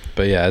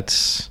 But yeah,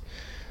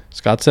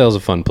 Scottsdale's a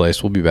fun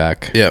place. We'll be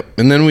back. Yeah,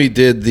 and then we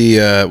did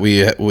we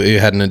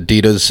had an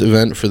Adidas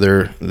event for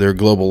their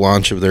global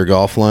launch of their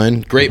golf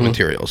line. Great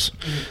materials.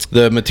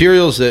 The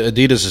materials that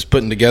Adidas is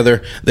putting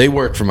together, they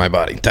work for my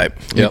body type.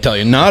 Let me tell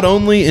you, not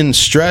only in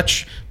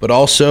stretch but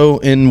also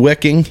in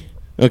wicking.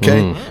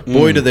 Okay,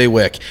 boy do they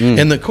wick.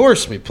 And the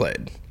course we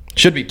played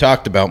should be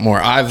talked about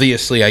more.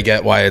 Obviously, I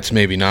get why it's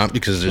maybe not,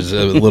 because there's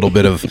a little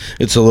bit of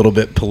it's a little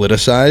bit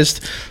politicized.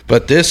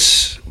 But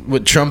this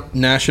with Trump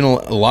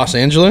National Los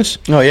Angeles,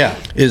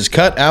 is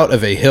cut out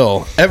of a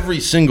hill.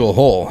 Every single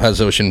hole has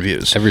ocean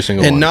views. Every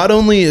single and one. not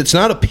only it's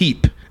not a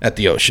peep at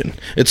the ocean.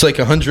 It's like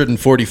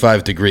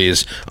 145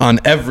 degrees on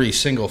every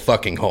single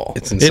fucking hole.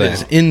 It's insane. It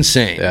is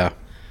insane. Yeah.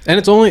 And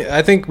it's only,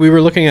 I think we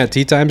were looking at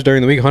tee times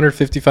during the week,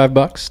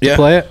 $155 to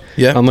play it.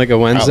 Yeah. On like a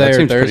Wednesday that or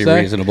seems pretty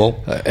Thursday.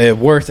 reasonable.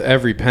 Worth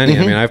every penny.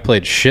 I mean, I've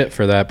played shit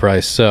for that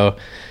price. So,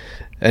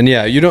 and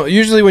yeah, you don't,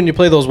 usually when you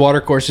play those water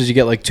courses, you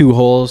get like 2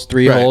 holes,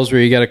 3 Right. holes where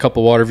you get a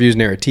couple water views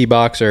near a tee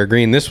box or a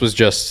green. This was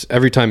just,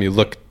 every time you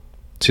look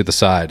to the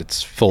side,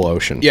 it's full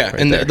ocean. Yeah, right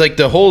and there. like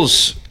the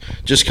holes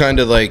just kind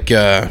of like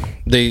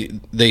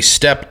they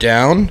step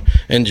down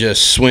and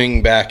just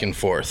swing back and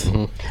forth.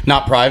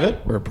 Not private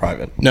or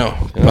private? No,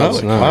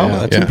 it's not, Wow, yeah.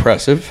 that's Yeah.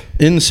 impressive.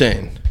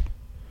 insane.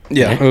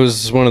 Yeah, it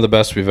was one of the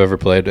best we've ever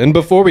played. And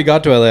before we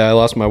got to LA, I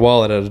lost my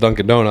wallet at a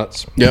Dunkin'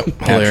 Donuts.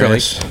 Yep,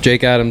 hilarious.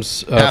 Jake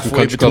Adams from Halfway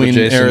Country Club between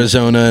Adjacent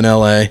Arizona and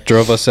LA.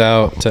 drove us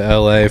out to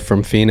LA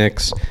from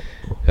Phoenix.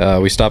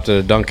 We stopped at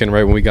a Dunkin'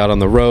 right when we got on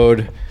the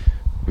road.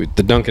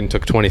 The Dunkin'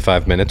 took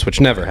 25 minutes, which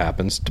never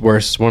happens.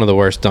 One of the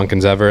worst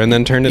Dunkins ever, and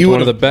then turned into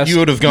one of the best. You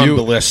would have gone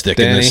ballistic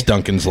in Danny. this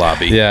Dunkin's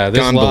lobby. Yeah, this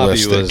gone lobby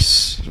ballistic.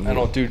 was. I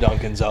don't do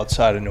Dunkins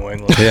outside of New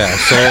England. Yeah,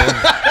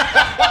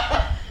 so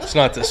It's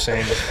not the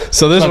same.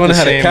 so this Not one the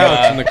had a same,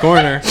 couch in the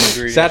corner.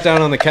 Agreed. Sat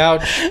down on the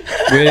couch.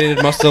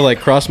 Waited, must have like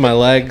crossed my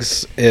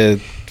legs.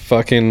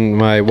 Fucking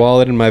my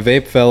wallet and my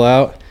vape fell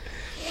out.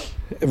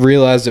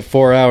 Realized it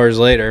 4 hours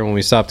later when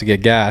we stopped to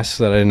get gas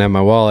that I didn't have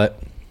my wallet.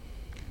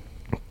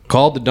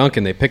 Called the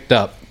Dunkin', they picked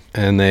up,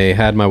 and they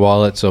had my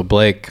wallet. So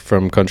Blake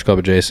from Country Club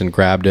Adjacent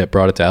grabbed it,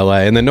 brought it to LA,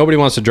 and then nobody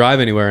wants to drive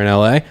anywhere in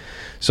LA,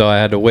 so I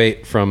had to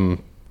wait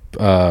from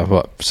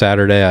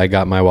Saturday. I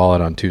got my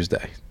wallet on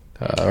Tuesday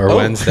or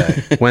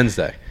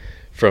Wednesday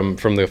from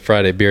the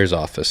Friday Beers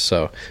office.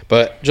 So,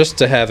 but just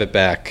to have it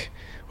back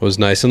was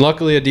nice, and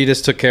luckily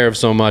Adidas took care of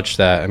so much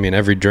that, I mean,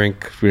 every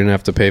drink we didn't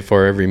have to pay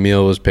for, every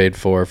meal was paid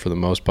for the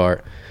most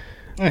part.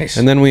 Nice.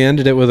 And then we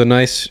ended it with a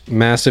nice,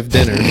 massive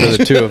dinner for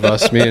the 2 of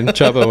us. Me and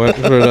Chubba went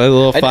for a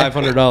little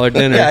 $500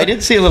 dinner. Yeah, I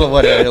did see a little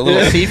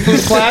seafood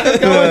platter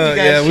going. You guys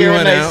yeah, we share a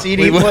went nice out.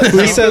 seafood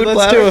We said, let's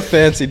platter? do a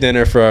fancy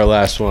dinner for our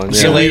last one.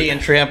 See a lady and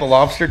tramp a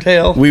lobster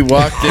tail. We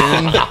walked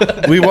in.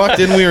 We were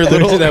We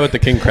little did that with the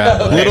king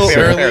crab. little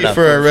Fair early enough.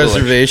 for our Foolish.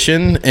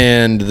 reservation,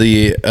 and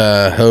the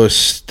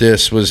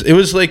hostess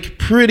was like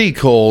pretty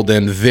cold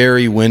and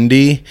very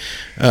windy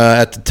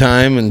at the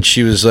time, and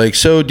she was like,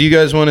 "So, do you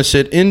guys want to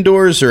sit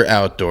indoors or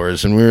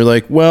outdoors?" And we were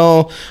like,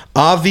 "Well,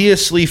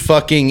 obviously,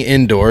 fucking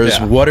indoors.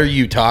 Yeah. What are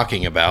you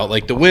talking about?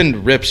 Like the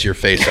wind rips your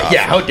face off.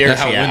 Yeah, how dare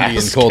That's how she windy and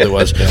ask. cold it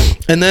was."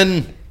 And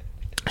then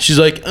she's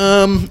like,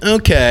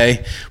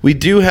 okay, we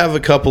do have a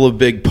couple of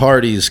big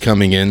parties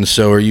coming in,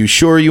 so are you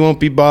sure you won't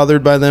be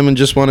bothered by them and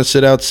just want to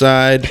sit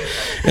outside?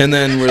 And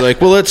then we're like,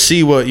 well, let's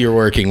see what you're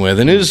working with.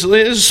 And it was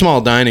a small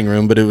dining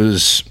room, but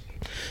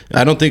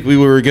I don't think we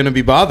were going to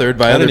be bothered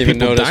by other didn't even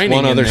people notice dining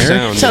one in other there.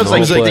 sound. Sounds the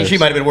like whole place. she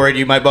might have been worried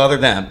you might bother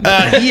them.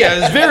 Yeah,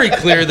 it was very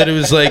clear that it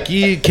was like,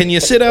 can you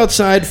sit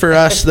outside for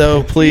us,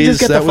 though, please? Just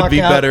get the That would fuck be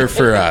out. better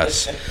for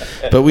us.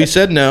 But we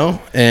said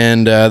no,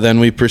 and then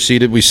we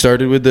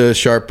started with the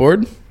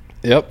sharpboard,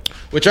 Yep.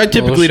 which I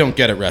typically don't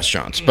get at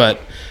restaurants. But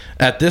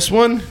at this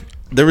one,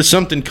 there was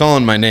something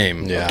calling my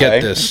name. Yeah. Get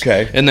Okay, this.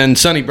 okay. And then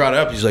Sonny brought it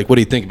up. He's like, what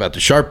do you think about the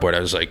sharpboard? I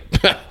was like,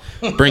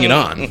 bring it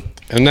on.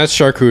 And that's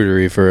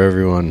charcuterie for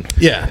everyone.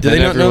 Yeah. Do they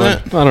And not know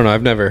everyone- that? I don't know.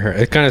 I've never heard.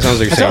 It kind of sounds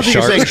like you're saying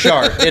Sounds like you're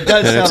shark. saying shark. It does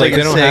And sound it's like they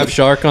you're don't saying- have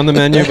shark on the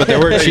menu, but there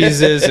were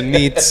cheeses and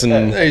meats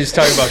and He's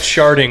talking about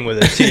sharding with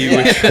a T,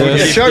 which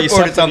The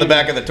sharkboard is on the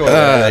back of the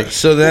toilet.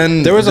 So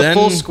then there was a then-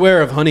 full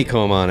square of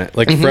honeycomb on it,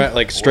 like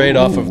like straight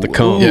off of the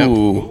comb.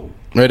 Ooh.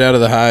 Right out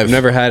of the hive. I've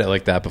never had it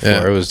like that before.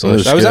 Yeah, It was it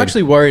was delicious. I was good.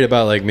 actually worried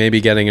about like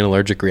maybe getting an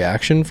allergic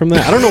reaction from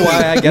that. I don't know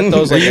why I get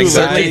those like you allergic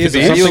anxieties to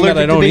or bees? something You that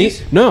I allergic to don't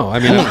bees? eat. No, I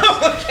mean,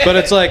 but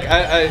it's like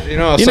I You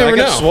so I never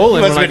get know. swollen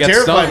You when must I have get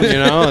been stung. terrified. You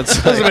know, it's I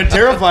must have like, been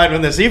terrified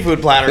when the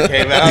seafood platter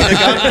came out.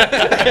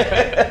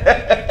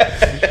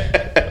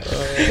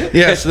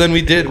 Yeah, so then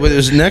we did. What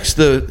was next?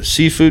 The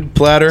seafood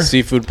platter.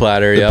 Seafood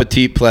platter. The Yep.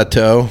 petite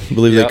plateau, I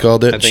believe Yep. they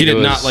called I it. think She did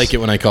it not was- like it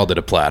when I called it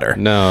a platter.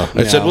 No.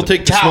 I said we'll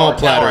take the small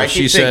platter. I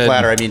She keep saying said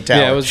platter. I mean tower.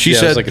 Yeah, it was. She yeah, it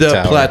said was like a the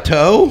tower.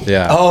 plateau.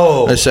 Yeah.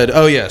 Oh, I said,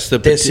 oh yes, the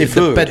This petit,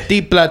 seafood. the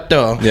petit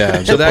plateau.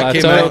 Yeah, So that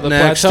came out the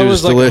next. It plateau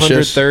was was like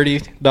delicious.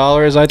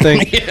 $130, I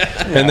think.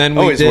 And then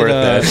we Always did. worth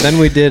that. Then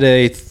we did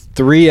a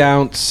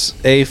 3-ounce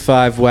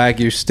A5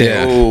 Wagyu steak.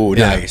 Yeah. Oh,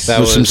 Yeah. nice. That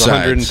With was some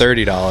sides.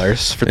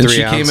 $130 for And 3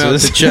 she ounces. came out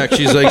to check.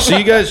 She's like, so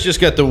you guys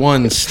just got the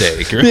one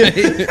steak,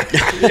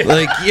 right?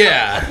 Like,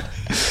 yeah.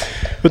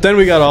 But then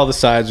we got all the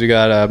sides. We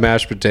got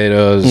mashed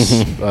potatoes,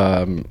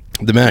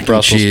 The mac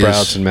Brussels and cheese.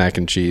 sprouts, and mac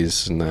and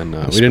cheese. And then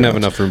we didn't have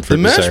enough room for The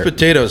mashed dessert.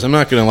 potatoes, I'm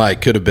not going to lie,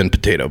 could have been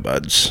potato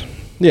buds.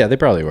 Yeah, they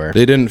probably were.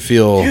 They didn't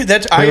feel. Dude,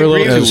 that's They I were a agree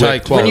little with too you.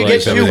 whipped When you like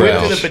get too everything whipped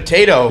to else. the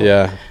potato,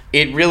 Yeah.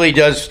 it really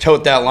does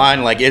tote that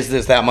line. Like, is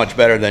this that much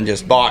better than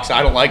just box?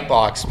 I don't like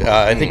box.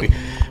 I think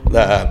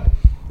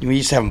we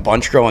used to have a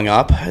bunch growing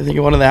up. I think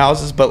in one of the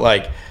houses, but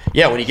like,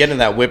 yeah, when you get in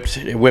that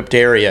whipped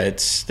area,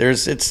 it's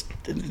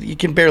you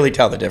can barely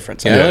tell the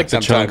difference. Yeah, I like the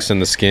sometimes. chunks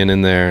and the skin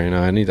in there. You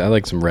know, I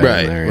like some red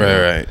Right, in there. you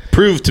know. right.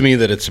 Prove to me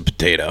that it's a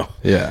potato.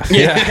 Yeah.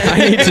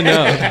 I need to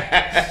know.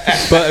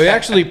 But we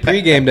actually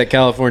pre-gamed at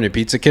California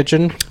Pizza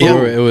Kitchen.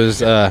 Oh. It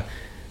was, and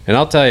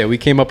I'll tell you, we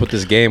came up with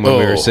this game when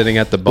we were Oh, sitting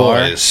at the bar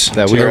boys.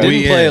 that we Are didn't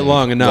we play in? it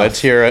long enough.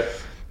 Let's hear it.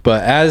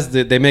 But as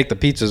they make the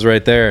pizzas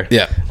right there,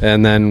 Yeah.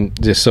 and then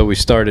just so we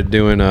started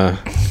doing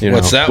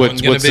What's that one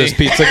gonna what's this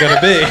be? pizza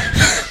gonna be?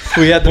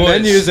 We had the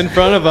Boys. menus in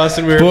front of us,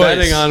 and we were Boys.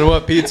 betting on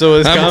what pizza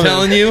was I'm coming.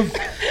 telling you,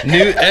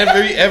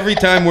 every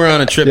time we're on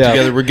a trip Yeah.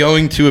 together, we're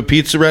going to a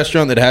pizza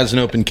restaurant that has an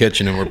open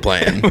kitchen and we're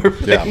playing.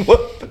 Yeah.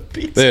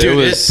 Dude, It it,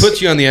 was-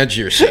 puts you on the edge of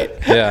your seat.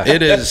 Yeah,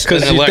 It is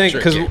an electric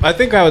because game. I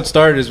think how it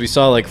started is we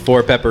saw like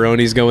 4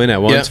 pepperonis go in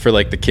at once Yeah. for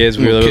like the kids.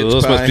 We were Little like,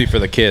 kids this must pie. be for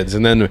the kids,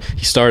 and then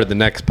he started the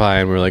next pie,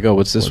 and we were like, oh,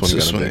 what's this What's one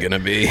this gonna one be?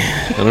 gonna be?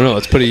 I don't know.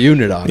 Let's put a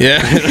unit on it.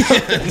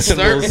 Yeah,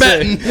 start We'll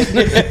betting.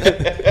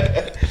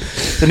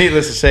 So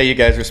needless to say, you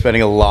guys are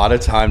spending a lot of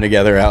time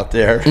together out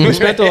there. We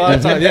spent a lot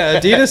of time. Yeah,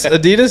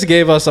 Adidas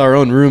gave us our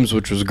own rooms,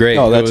 which was great.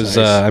 Oh, that's it was,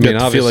 nice. I Got mean, to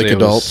feel obviously like it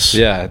was- adults.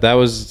 yeah, that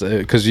was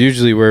because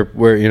usually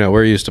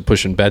we're used to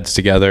pushing beds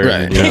together,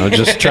 and, Right.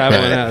 just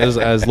traveling out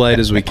as light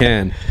as we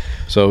can.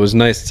 So it was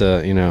nice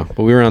to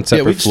but we were on Yeah,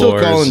 separate we'd still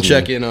floors. call and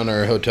check in on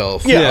our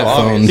hotel Yeah,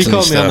 phones. He and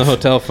called me on the stuff.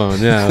 hotel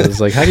phone. Yeah, I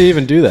was like, "How do you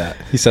even do that?"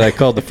 He said, "I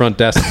called the front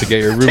desk to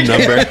get your room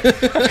number."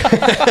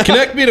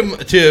 Connect me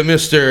to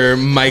Mr.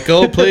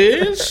 Michael,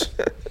 please.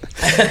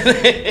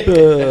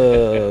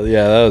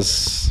 Yeah, that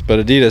was.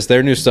 But Adidas,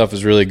 their new stuff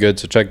is really good,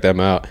 so check them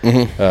out.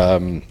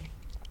 Mm-hmm.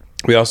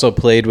 We also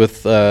played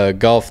with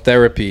Golf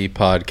Therapy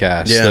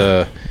podcast.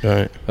 Yeah.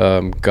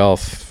 Right.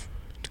 Golf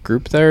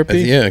group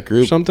therapy. Yeah,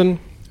 group. something.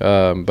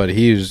 But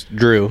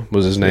Drew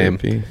was his name.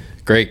 Therapy.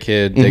 Great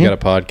kid. Mm-hmm. They got a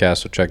podcast,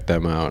 so check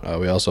them out.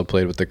 We also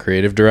played with the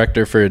creative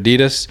director for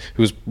Adidas,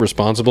 who's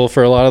responsible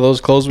for a lot of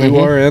those clothes we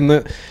Mm-hmm.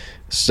 wore.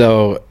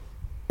 So,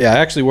 yeah, I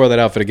actually wore that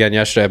outfit again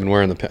yesterday. I've been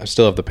wearing I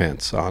still have the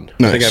pants on.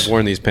 I think Nice. I've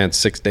worn these pants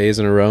 6 days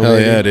in a row. Hell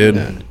maybe. yeah,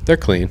 dude. They're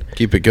clean.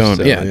 Keep it going.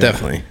 So, yeah,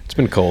 definitely. It's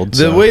been cold. The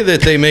so. way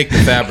that they make the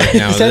fabric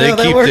now, said they how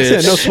that keep works?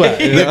 this, Yeah, no sweat,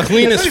 you the know?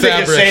 cleanest That's what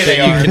you fabric say that they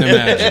you are. can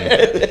imagine.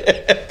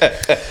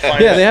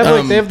 Yeah, they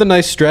have the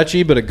nice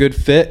stretchy but a good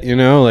fit. You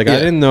know, like I Yeah.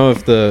 didn't know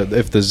if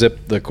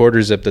the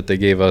quarter zip that they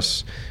gave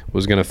us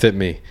was gonna fit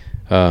me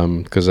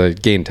because I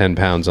gained 10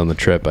 pounds on the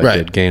trip. I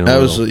did gain a I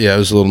little.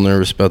 was a little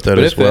nervous about that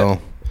But as well.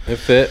 It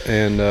fit,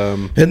 and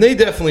And they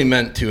definitely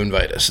meant to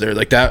invite us. They're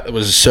like, that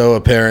was so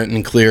apparent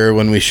and clear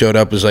when we showed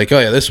up. It was like, oh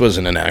yeah, this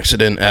wasn't an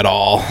accident at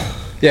all.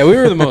 yeah, we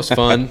were the most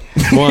fun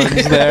ones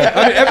there.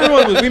 I mean,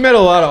 everyone we met a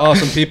lot of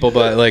awesome people,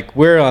 but like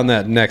we're on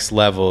that next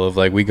level of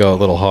like we go a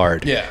little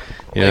hard. Yeah.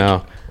 You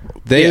know,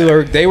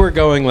 they were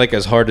going like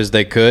as hard as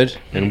they could,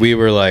 and we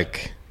were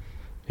like,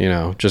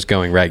 just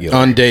going regular.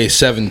 On day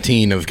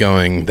 17 of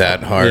going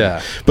that hard.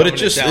 Yeah. But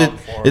Dumbing it down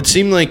for 'em. it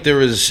seemed like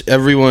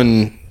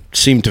everyone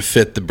seemed to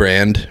fit the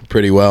brand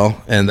pretty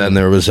well. And then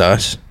there was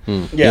us,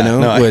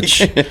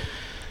 which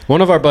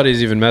One of our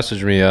buddies even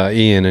messaged me,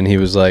 Ian, and he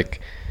was like,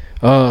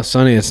 "Oh,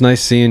 Sonny, it's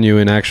nice seeing you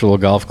in actual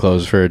golf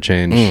clothes for a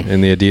change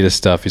in the Adidas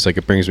stuff." He's like,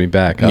 "It brings me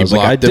back." I You was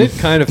like, "I blocked him? did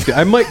kind of.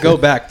 I might go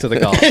back to the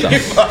golf stuff."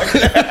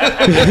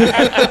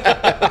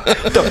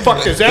 What the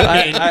fuck does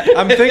that mean?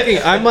 I'm thinking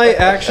I might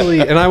actually,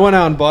 and I went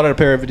out and bought a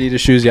pair of Adidas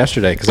shoes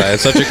yesterday because I had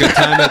such a good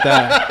time at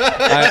that.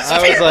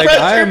 I was like,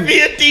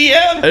 via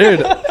DM.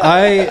 dude, I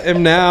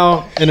am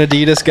now an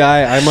Adidas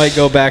guy. I might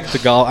go back to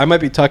golf. I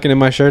might be tucking in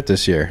my shirt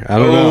this year. I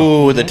don't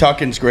know. Ooh, the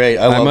tucking's great.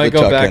 I I love might the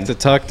go tucking. back to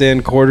tucked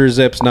in quarter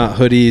zips, not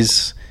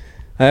hoodies.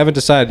 I haven't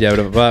decided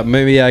yet, but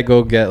maybe I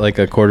go get like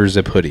a quarter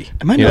zip hoodie.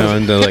 might You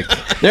not- know, and like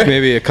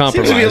maybe a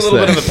compromise. Seems to be a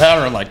little thing. bit of a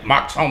pattern, like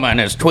Max Homan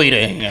is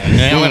tweeting,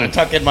 and I'm going to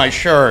tuck in my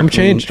shirt. I'm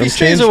changed. I'm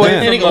stays changed away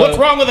man. And he goes, what's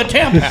wrong with a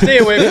tampon? Stay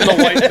away from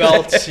the white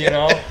belts,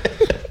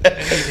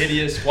 Any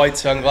hideous white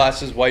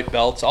sunglasses, white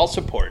belts. I'll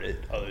support it.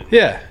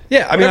 Yeah. I mean,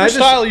 Whatever I just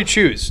style you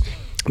choose.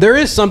 There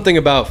is something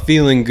about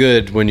feeling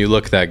good when you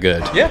look that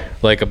good. Yeah.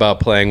 Like about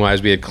playing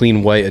wise. We had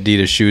clean white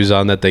Adidas shoes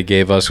on that they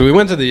gave us. So we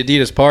went to the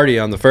Adidas party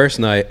on the first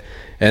night,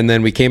 and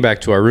then we came back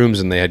to our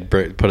rooms, and they had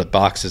put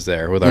boxes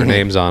there with our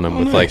names on them.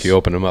 With like, you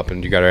open them up,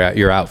 and you got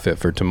your outfit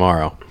for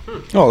tomorrow.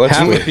 Oh, that's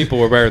Half sweet. the people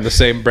were wearing the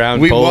same brown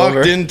We pullover.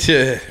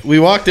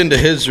 walked into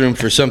his room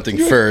for something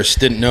first.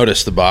 Didn't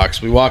notice the box.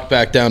 We walked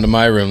back down to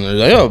my room. And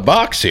there's like, oh, a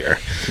box here.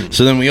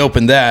 So then we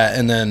opened that,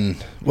 and then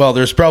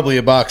there's probably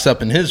a box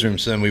up in his room.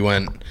 So then we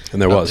went,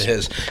 And there up was. to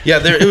his. Yeah,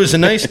 it was a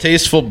nice,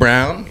 tasteful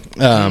brown.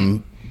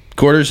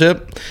 Quarter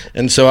zip,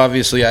 and so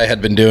obviously I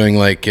had been doing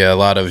like a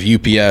lot of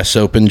UPS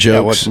open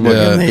jokes. what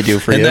did they do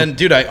for you? And then,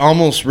 dude, I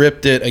almost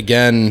ripped it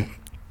again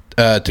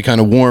to kind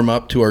of warm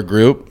up to our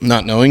group,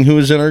 not knowing who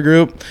was in our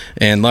group.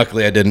 And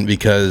luckily I didn't,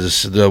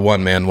 because the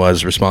one man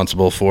was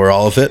responsible for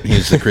all of it.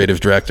 He's the creative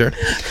director.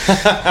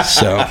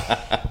 So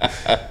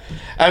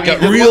I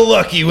got real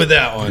lucky with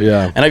that one.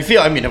 Yeah. And I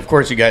feel, of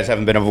course, you guys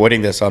haven't been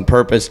avoiding this on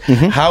purpose.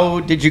 How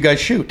did you guys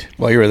shoot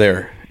while you were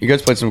there? You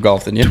guys played some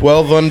golf, didn't you?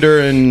 12 under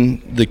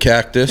in the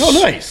Cactus. Oh,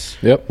 nice.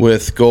 Yep.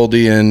 With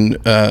Goldie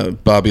and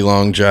Bobby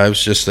Long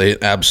drives, just an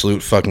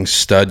absolute fucking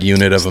stud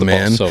unit of a the ball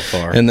man so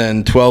far. And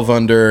then 12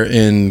 under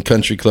in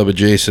Country Club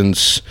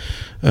Adjacent's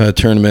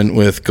tournament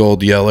with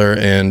Gold Yeller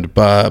and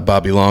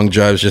Bobby Long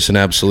drives, just an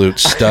absolute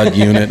stud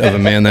unit of a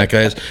man. That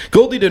guy is.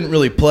 Goldie didn't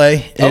really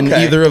play in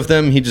Okay. either of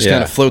them. He just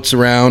kind of floats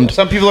around.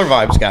 Some people are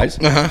vibes, guys.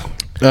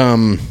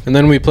 And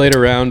then we played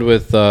around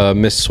with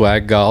Miss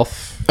Swag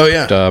Golf. Oh,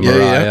 yeah.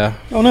 Mariah. Yeah.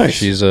 Oh, nice.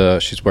 She's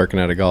working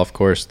at a golf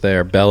course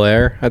there, Bel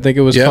Air, I think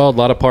it was Yeah. called. A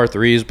lot of par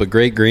threes, but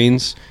great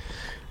greens,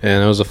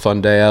 and it was a fun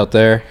day out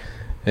there.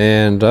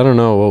 And I don't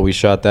know what we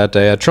shot that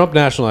day. At Trump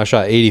National, I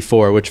shot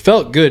 84, which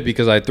felt good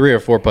because I 3 or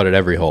 4 putted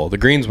every hole. The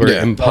greens were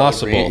Yeah.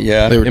 impossible.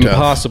 Yeah. They were tough.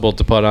 impossible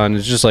to putt on.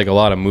 It's just like a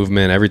lot of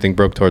movement. Everything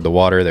broke toward the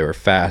water. They were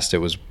fast. It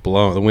was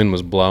blowing. The wind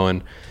was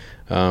blowing.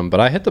 But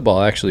I hit the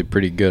ball actually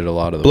pretty good a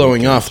lot of the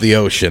Blowing off the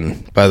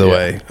ocean, by the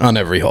way, on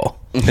every hole.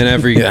 and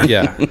every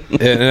yeah.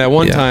 And at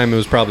one time it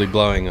was probably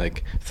blowing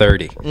like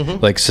 30,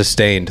 like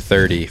sustained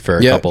 30 for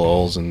a Yeah. couple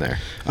holes in there.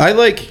 I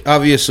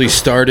obviously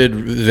started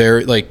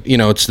very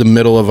it's the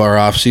middle of our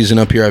off season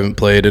up here. I haven't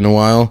played in a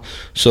while,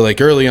 so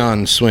early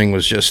on swing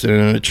was just in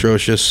an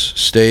atrocious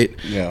state.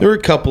 Yeah. There were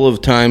a couple of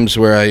times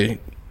where I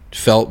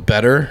felt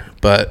better,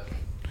 but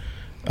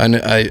I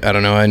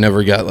don't know. I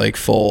never got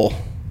full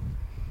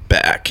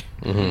back.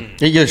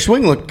 Yeah, your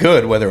swing looked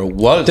good, whether it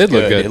was Did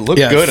look good. It looked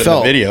Yeah, good it in the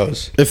felt-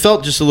 videos. It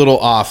felt just a little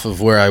off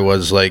of where I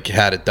was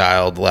had it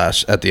dialed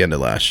at the end of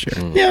last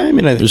year. Yeah, I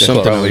think There's that's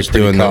something I probably was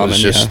pretty doing that common, was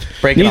just yeah.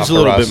 Breaking needs off a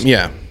little the bit. rust.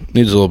 Yeah,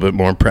 needs a little bit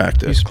more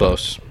practice. He's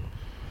close.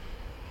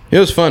 It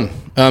was fun.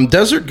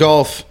 Desert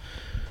golf,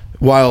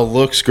 while it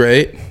looks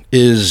great,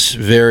 is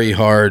very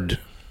hard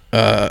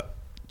to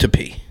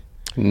pee.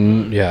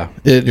 Yeah,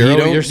 You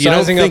don't you're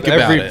sizing think up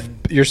about every. it.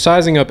 You're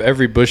sizing up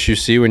every bush you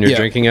see when you're Yeah.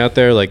 drinking out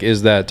there.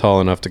 Is that tall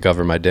enough to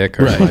cover my dick,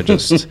 or am I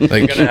just? You're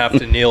gonna have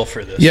to kneel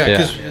for this. Yeah,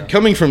 because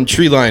coming from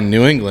tree line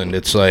New England,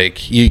 it's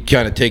you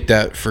kind of take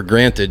that for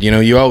granted.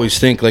 You always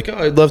think oh,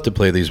 I'd love to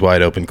play these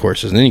wide open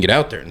courses, and then you get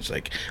out there and it's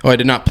oh, I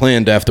did not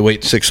plan to have to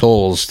wait 6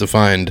 holes to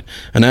find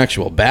an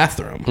actual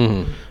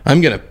bathroom.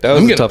 I'm gonna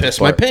the toughest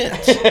piss my part.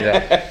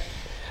 pants.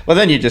 Well,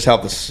 then you just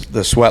help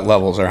the sweat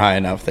levels are high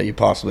enough that you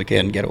possibly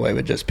can get away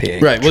with just peeing.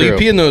 Right. Well, True. you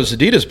pee in those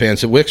Adidas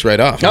pants, it wicks right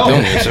off. Oh.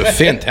 Don't you? It's a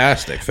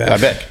fantastic I fabric.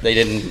 bet they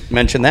didn't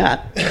mention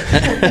that.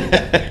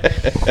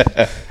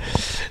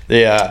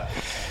 Yeah.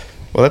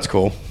 Well, that's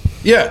cool.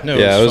 Yeah. No.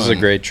 Yeah, it was a fun.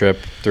 great trip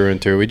through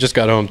and through. We just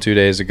got home 2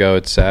 days ago.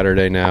 It's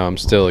Saturday now. I'm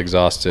still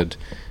exhausted.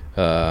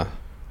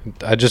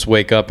 I just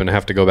wake up and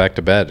have to go back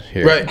to bed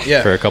here Right,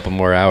 yeah. for a couple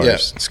more hours.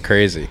 Yeah. It's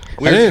crazy.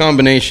 Weird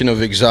combination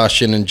of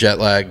exhaustion and jet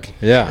lag.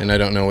 Yeah. And I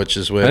don't know which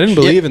is which. I didn't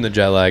believe in the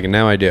jet lag, and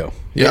now I do.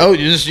 Yeah. Oh,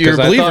 you're a Because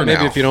I believer thought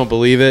maybe now. if you don't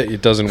believe it,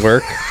 it doesn't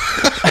work.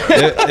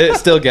 it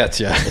still gets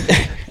you.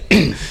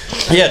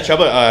 Yeah,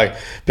 Chubba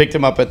picked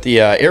him up at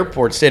the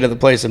airport, stayed at the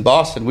place in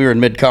Boston. We were in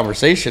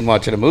mid-conversation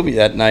watching a movie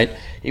that night.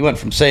 He went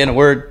from saying a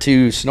word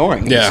to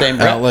snoring in the Yeah. same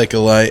breath. Out like a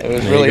light. It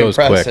was He really goes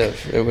quick.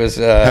 impressive. It was...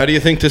 How do you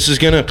think this is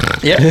gonna?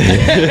 yeah.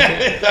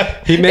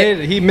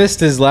 He missed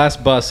his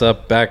last bus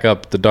back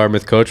up the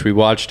Dartmouth coach. We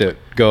watched it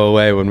go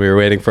away when we were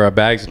waiting for our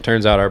bags. It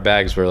turns out our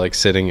bags were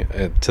sitting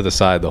to the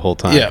side the whole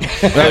time. Yeah.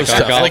 That was Our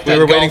tough. golf- Like we the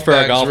were waiting golf for our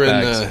bags golf were in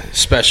bags. the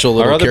special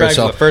little Our other bags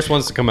carousel. were the first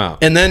ones to come out.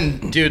 And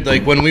then, dude,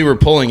 when we were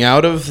pulling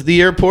out of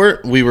the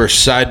airport, we were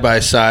side by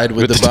side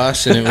with the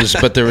bus, and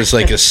but there was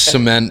a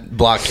cement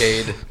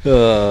blockade.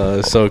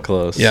 So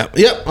close. Yeah,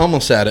 yep,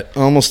 almost had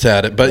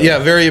it. But yeah,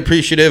 very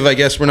appreciative. I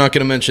guess we're not going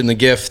to mention the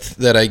gift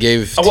that I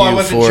gave to Well, I you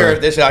wasn't for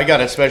sure. I got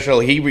a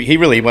special. He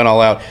really went all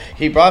out.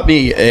 He brought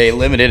me a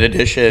limited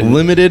edition.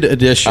 limited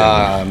edition.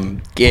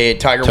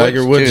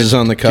 Tiger Woods is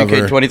on the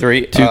cover.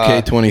 2K23.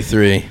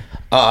 2K23.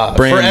 For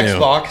Brand new.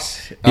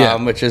 Xbox, Yeah.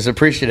 which is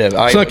appreciative.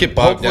 not get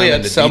bogged Hopefully, down at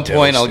into some details,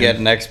 point, I'll dude. get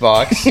an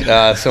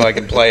Xbox so I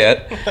can play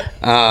it.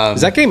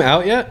 Is that game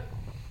out yet?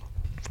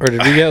 Or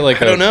did we get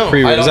like I don't know.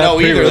 I don't know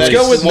either. Let's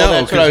go with Well, no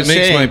that's what I because was it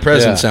makes saying. my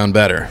present Yeah. sound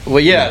better.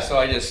 Well, yeah. So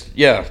I just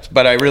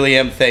but I really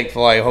am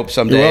thankful. I hope You're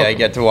someday welcome. I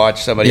get to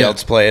watch somebody Yeah.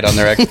 else play it on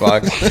their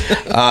Xbox.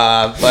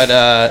 But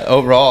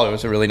overall,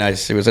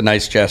 it was a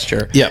nice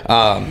gesture.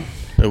 Yeah.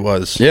 It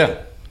was. Yeah.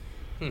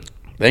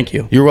 Thank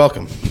you. You're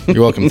welcome.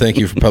 You're welcome. Thank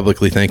you for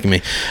publicly thanking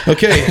me.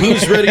 Okay,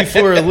 who's ready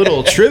for a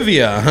little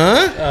trivia,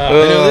 huh? I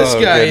know this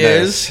guy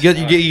goodness. is.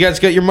 You guys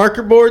got your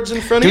marker boards in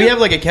front Do of we you? have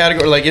like a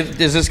category? Like,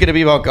 is this going to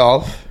be about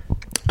golf?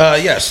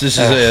 Yes,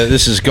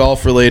 this is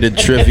golf related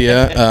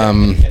trivia.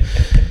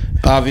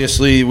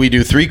 Obviously, we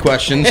do 3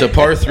 questions: a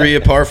par 3,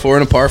 a par 4,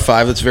 and a par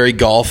 5. That's very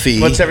golfy.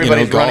 What's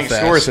everybody's golf running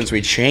score esque. since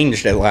we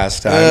changed it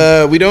last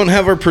time? We don't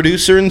have our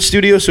producer in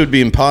studio, so it'd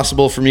be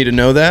impossible for me to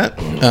know that.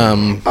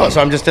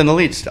 So I'm just in the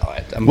lead still.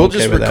 I'm We'll okay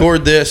just with that.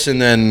 record this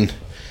and then.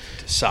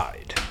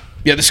 Decide.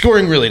 Yeah, the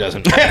scoring really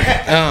doesn't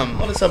matter.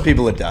 Well, to some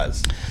people it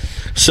does.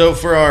 So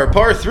for our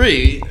par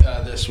 3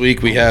 this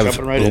week, we have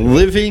Jumping right into it.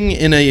 living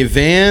in a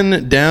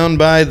van down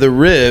by the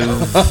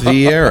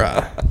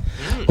Riviera.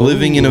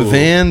 Living in a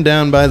van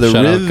down by the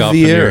Shout out golf in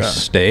your Riviera.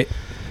 state.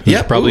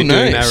 Yep, probably ooh,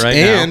 doing nice. that right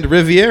and now.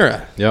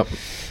 Riviera. Yep.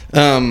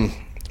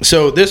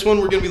 So this one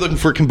we're going to be looking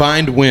for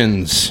combined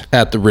wins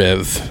at the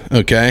Riv.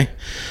 Okay,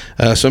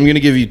 so I'm going to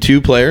give you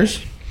 2 players,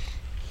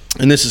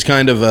 and this is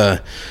kind of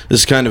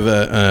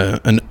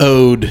an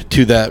ode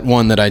to that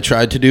one that I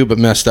tried to do but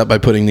messed up by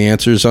putting the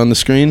answers on the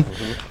screen,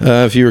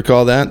 if you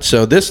recall that.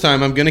 So this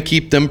time I'm going to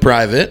keep them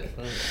private.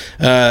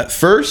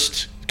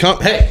 First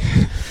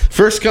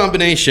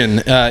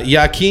combination: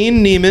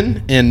 Joaquin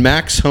Niemann and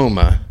Max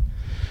Homa.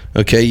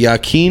 Okay,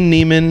 Joaquin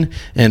Niemann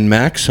and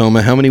Max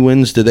Homa. How many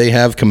wins do they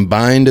have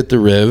combined at the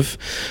Riv?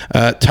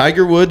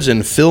 Tiger Woods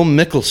and Phil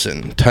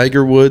Mickelson.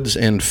 Tiger Woods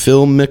and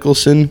Phil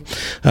Mickelson.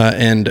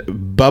 And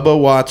Bubba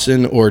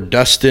Watson or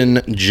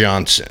Dustin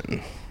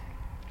Johnson.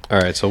 All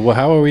right. So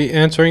how are we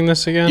answering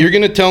this again? You're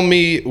going to tell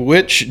me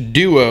which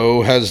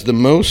duo has the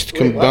most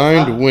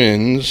combined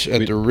wins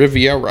at the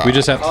Riviera. we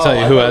just have to tell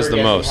you who has the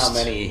most.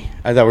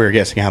 I thought we were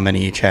guessing how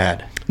many each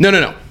had.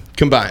 No.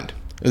 Combined.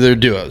 They're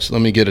duos.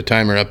 Let me get a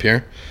timer up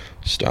here.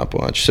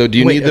 Stopwatch. So do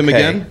you need them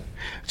again?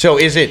 So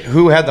is it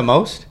who had the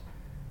most?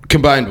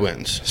 Combined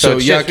wins. So So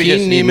it's just- we just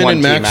Joaquin need Niemann one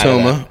and team Max out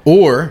of Homa,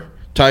 or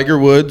Tiger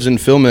Woods and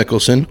Phil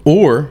Mickelson,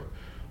 or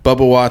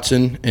Bubba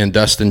Watson and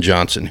Dustin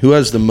Johnson. Who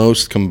has the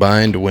most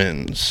combined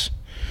wins?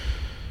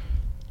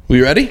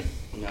 We ready?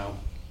 No.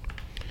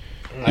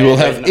 You will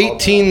have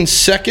 18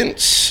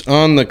 seconds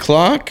on the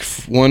clock,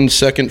 1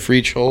 second for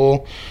each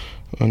hole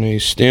on a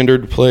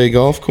standard play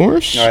golf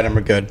course. All right,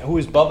 we're good. Who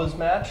is Bubba's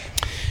match?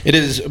 It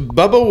is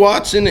Bubba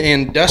Watson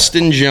and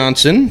Dustin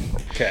Johnson,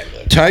 Okay.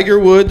 Tiger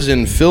Woods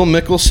and Phil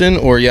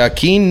Mickelson, or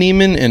Joaquin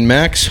Niemann and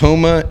Max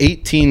Homa.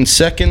 18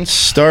 seconds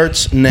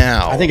starts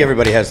now. I think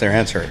everybody has their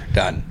answer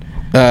done.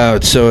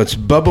 So it's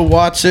Bubba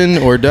Watson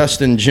or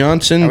Dustin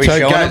Johnson. Are we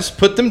showing Guys,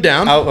 put them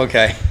down. Oh,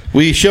 okay.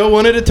 We show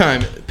one at a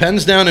time.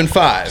 Pens down in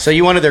 5. So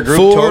you wanted their group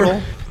 4,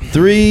 total?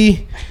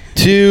 3,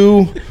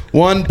 2,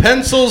 1.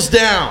 Pencils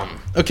down.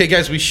 Okay,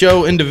 guys, we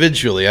show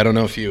individually. I don't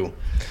know if you...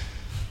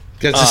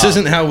 Guys, this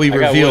isn't how we I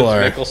got reveal Woods,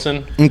 our...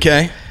 Mickelson.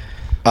 Okay.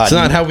 It's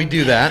not how we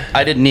do that.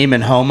 I did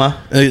Neiman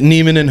Homa.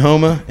 Neiman and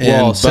Homa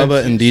and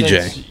Bubba and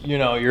DJ. Since,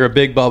 you're a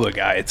big Bubba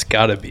guy. It's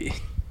got to be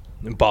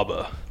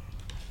Bubba.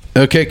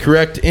 Okay,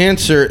 correct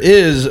answer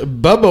is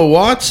Bubba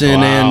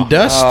Watson and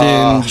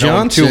Dustin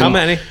Johnson. How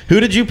many? Who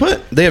did you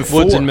put? They have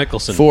 4. Woods and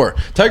Mickelson. 4.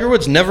 Tiger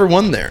Woods never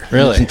won there.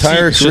 Really? His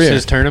entire It's just career.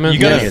 his tournament. You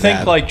got to Yeah.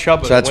 think like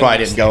Chubb. So that's why I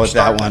didn't go with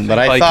that one, but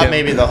I thought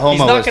maybe the Homa He's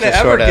not was going to just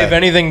ever sorta- give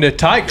anything to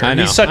Tiger. I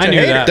know. He's such I a knew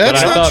hater. that. That's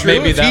But I not thought true.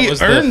 maybe If that he was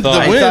the earned the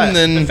thought. win, thought-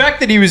 then... The fact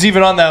that he was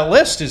even on that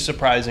list is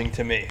surprising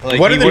to me. Like,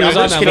 What are he the was on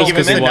numbers? that Can you list give us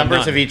 'cause the he won numbers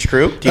none. of each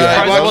group? Do you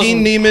have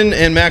Joaquin Neiman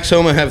and Max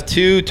Homa have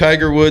 2.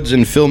 Tiger Woods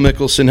and Phil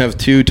Mickelson have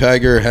 2.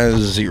 Tiger has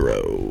 0.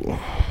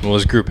 Well,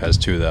 his group has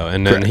 2 though,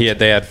 and then Correct.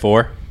 they had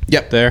 4.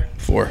 Yep. There.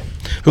 4.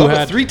 Who Bubba,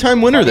 had-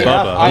 3-time winner there.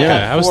 Bubba. I Yeah,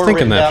 had I was 4 thinking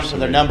written that down for for some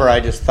the reason. number. I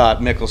just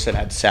thought Mickelson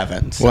had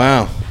 7. So.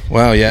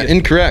 Wow. Yeah.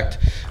 Incorrect.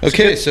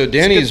 Okay, good- so it's a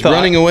Danny's good thought.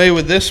 running away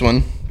with this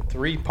one.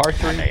 par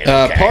 3.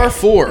 Par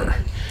 4.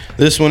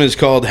 This one is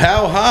called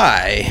How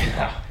High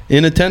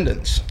in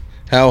Attendance.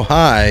 How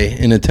high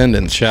in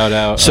attendance. Shout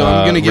out. So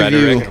I'm going to give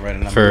Rhetoric you... Write a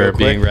number for real quick.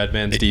 being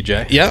Redman's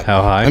DJ. Yeah.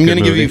 How high? I'm Good going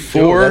to give you movie.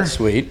 4 Oh, that's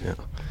sweet.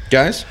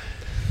 guys.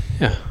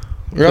 Yeah.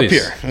 We're up Please.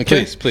 here.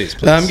 Okay. Please.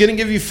 I'm going to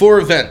give you 4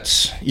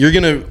 events. You're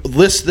going to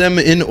list them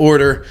in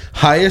order,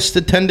 highest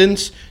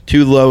attendance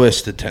to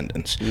lowest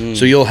attendance.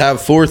 So you'll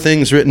have 4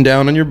 things written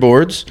down on your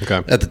boards.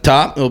 Okay. At the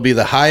top, it'll be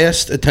the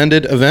highest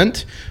attended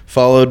event,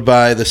 followed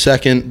by the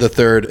second, the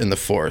third, and the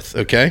fourth.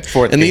 Okay.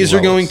 Fourth and being these are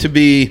going lowest. to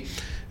be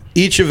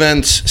each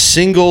event's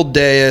single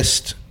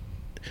day's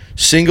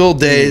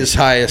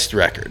highest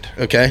record.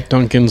 Okay.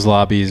 Duncan's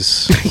Lobbies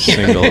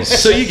singles.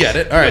 So you get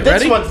it. All right. This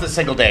Ready? one's the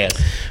single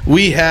dance.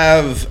 We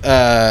have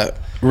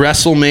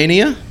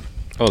WrestleMania.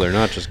 Oh, they're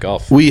not just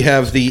golf. We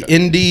have the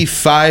Indy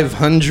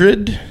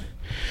 500.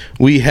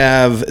 We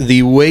have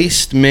the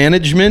Waste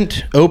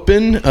Management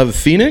Open of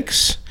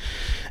Phoenix.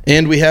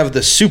 And we have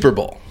the Super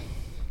Bowl.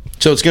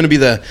 So it's going to be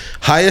the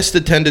highest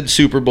attended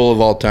Super Bowl of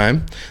all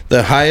time,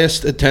 the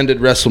highest attended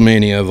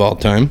WrestleMania of all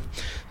time,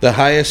 the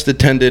highest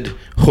attended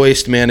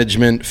Hoist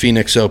Management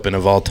Phoenix Open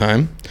of all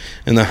time,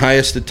 and the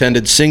highest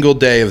attended single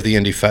day of the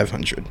Indy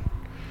 500.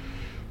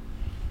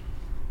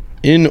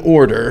 In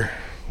order,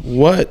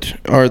 what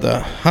are the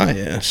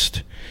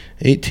highest?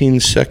 18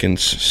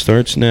 seconds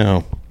starts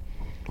now.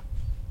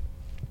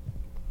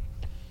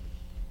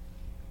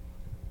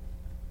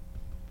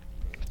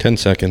 Ten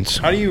seconds.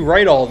 How do you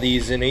write all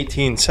these in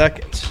 18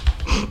 seconds?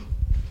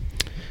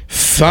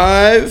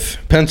 5,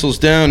 pencils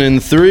down in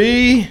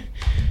 3,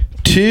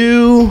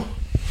 2,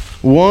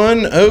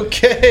 1.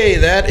 Okay,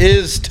 that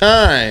is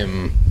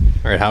time.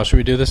 All right, how should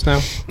we do this now?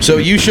 So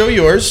you show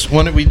yours.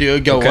 Why don't we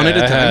go one at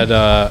a time?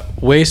 I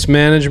had Waste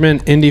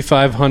Management, Indy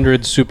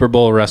 500, Super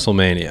Bowl,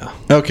 WrestleMania.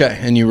 Okay,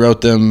 and you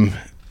wrote them.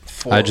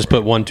 I just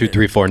put 1, 2,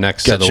 3, 4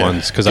 next to the Gotcha.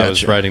 ones because I was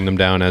Gotcha. writing them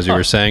down as you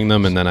were saying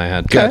them, and then I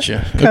had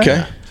Gotcha.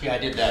 Okay. Yeah, I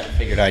did that.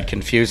 Figured I'd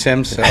confuse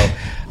him, so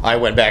I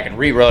went back and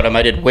rewrote them.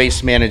 I did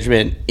Waste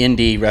Management,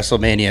 Indy,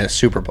 WrestleMania,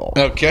 Super Bowl.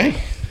 Okay.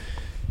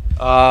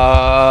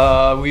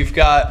 We've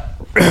got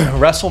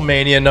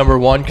WrestleMania number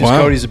 1 because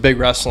Wow. Cody's a big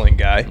wrestling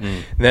guy.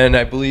 Then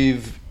I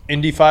believe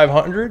Indy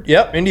 500.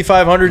 Yep, Indy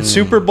 500,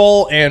 Super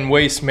Bowl, and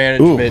Waste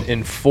Management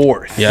in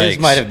 4th. Yeah. This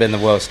might have been the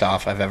worst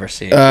off I've ever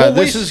seen.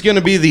 This is going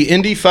to be the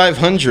Indy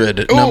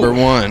 500 at number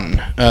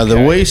 1,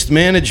 the Waste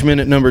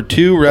Management at number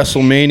 2,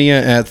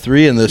 WrestleMania at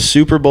 3, and the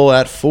Super Bowl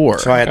at 4.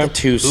 so I had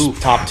the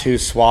top two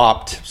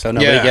swapped, so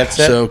nobody gets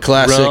it. So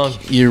classic. Wrong.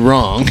 You're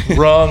wrong.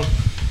 Wrong.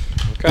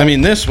 I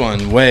mean, this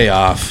one way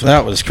off.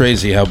 That was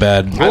crazy how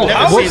bad. I've never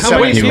how seen many- so how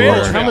many many people.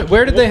 management-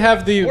 where did they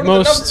have the What are the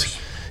most? numbers?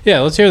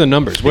 Yeah, let's hear the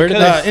numbers. Where did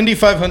they? Indy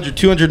 500,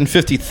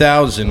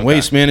 250,000.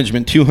 Waste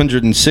Management,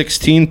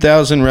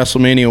 216,000.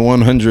 WrestleMania,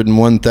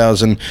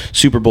 101,000.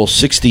 Super Bowl, They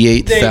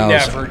 68,000.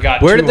 never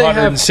got Where did they have-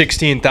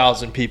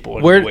 216,000 people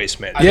in Where- the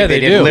Waste Management. Yeah, they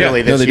did do.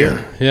 literally No, this they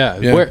year. do. Yeah,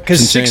 Yeah. where?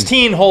 Because It's insane.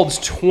 16 holds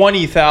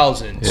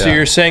 20,000. So Yeah.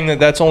 you're saying that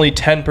that's only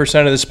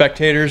 10% of the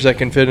spectators that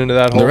can fit into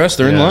that hole? The rest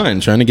are in Yeah. line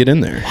trying to get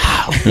in there.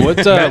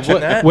 Imagine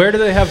that. Where do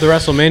they have the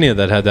WrestleMania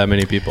that had that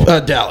many people?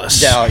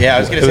 Dallas. Yeah, I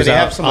was going to say they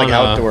have some like on a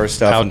outdoor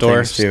stuff outdoor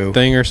and things too.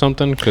 thing or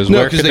something. Because No,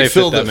 where 'cause could they they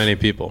fill fit that the- many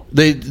people?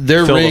 Their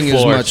Fill the ring is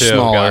floor, much too.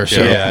 smaller. Gotcha.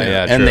 So,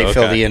 Yeah. And they true,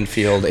 fill okay. the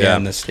infield Yeah.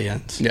 and the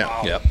stands. Yeah.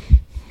 Yep.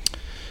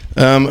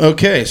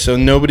 Okay, so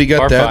nobody got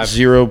Par that. 5.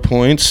 0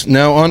 points.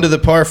 Now on to the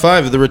par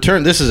 5, the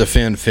return. This is a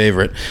fan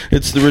favorite.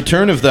 It's the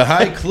return of the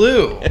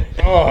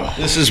haiku.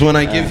 This is when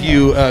I give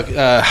you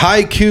a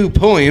haiku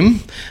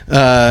poem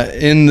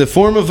in the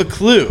form of a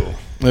clue.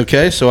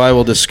 Okay, so I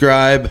will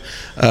describe.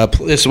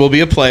 This will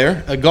be a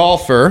player, a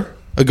golfer,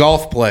 a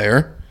golf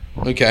player.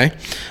 Okay,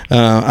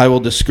 I will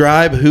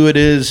describe who it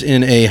is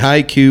in a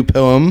haiku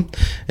poem,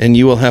 and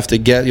you will have to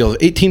get. You'll have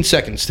 18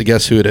 seconds to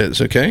guess who it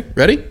is. Okay,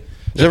 ready?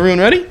 Is everyone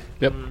ready?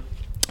 Yep.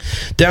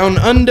 Down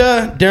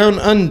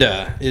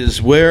under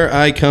is where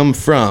I come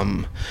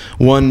from.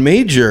 One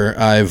major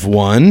I've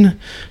won.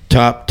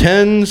 Top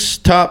 10s,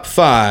 top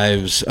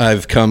 5s,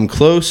 I've come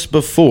close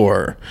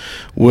before.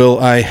 Will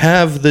I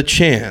have the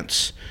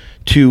chance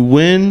to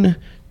win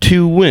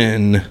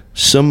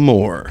some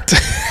more?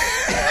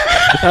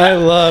 I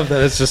love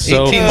that it's just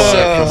so 18 far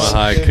seconds. from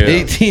a haiku.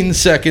 18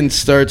 seconds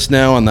starts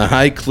now on the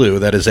haiku.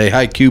 That is a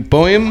haiku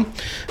poem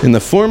in the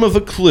form of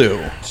a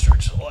clue.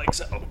 Stretch the legs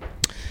out.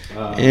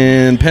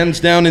 And pens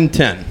down in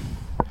 10.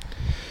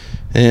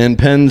 And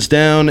pens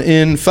down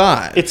in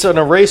 5. It's an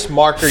erase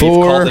marker. 4,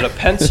 You've called it a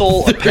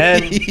pencil, a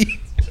pen.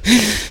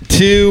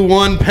 2,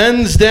 1,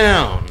 pens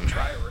down.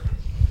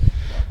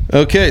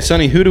 Okay,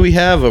 Sonny, who do we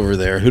have over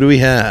there? Who do we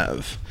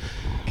have?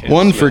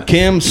 One for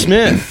Cam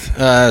Smith,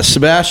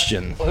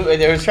 Sebastian.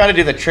 They was trying to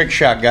do the trick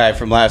shot guy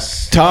from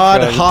last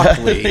Todd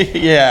Hockley.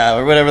 yeah,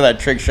 or whatever that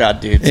trick shot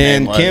dude's name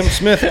And was. Cam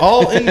Smith,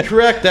 all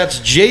incorrect. That's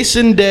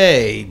Jason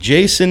Day.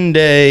 Jason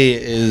Day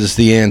is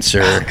the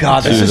answer.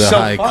 God, this to is the so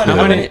haiku. fun.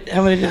 How many did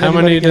How many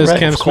everybody get does right?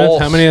 Cam Close.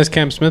 Smith? How many has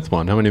Cam Smith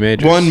won? How many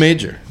majors? One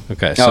major.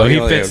 Okay, so he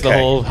really? fits the Okay.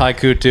 whole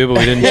haiku too, but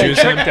we didn't choose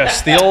him. Tricked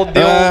us. The old.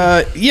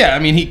 Yeah, I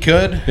mean, he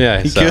could.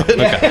 Yeah, he so, could.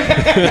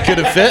 okay. He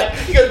could have fit,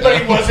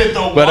 But he wasn't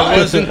the but it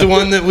wasn't the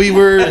one that we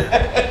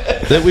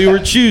were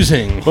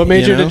choosing. What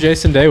major you know? did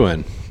Jason Day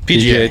win?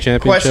 PGA.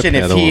 Championship. Question: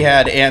 Yeah, if the he one.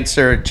 had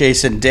answered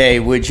Jason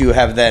Day, would you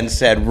have then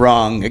said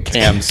wrong,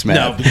 Cam Smith?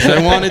 No, because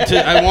I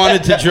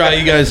wanted to draw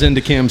you guys into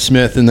Cam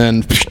Smith and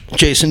then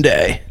Jason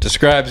Day.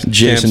 describes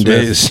Jason Cam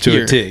Smith Day's to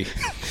here. a T.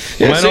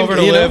 Yeah, Went same- over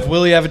to you know- Live.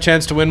 Will he have a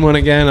chance to win one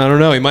again? I don't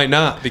know. He might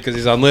not because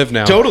he's on Live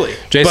now. Totally.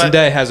 Jason But-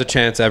 Day has a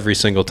chance every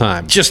single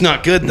time. Just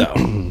not good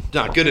though.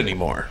 Not good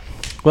anymore.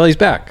 Well, he's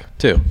back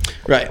too.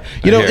 Right.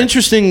 You know, hear.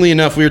 interestingly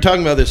enough, we were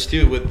talking about this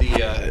too with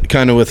the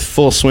kind of with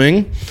Full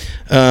Swing.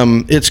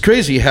 It's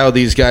crazy how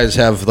these guys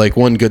have like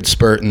one good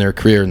spurt in their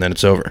career and then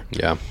it's over.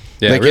 Yeah.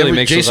 Yeah, it really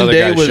makes Jason those other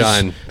Day guys was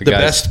shine. the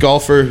guys- best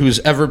golfer who's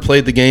ever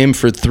played the game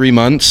for 3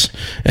 months,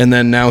 and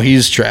then now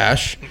he's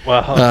trash.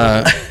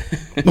 Wow.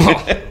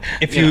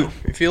 If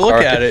you look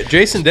at it,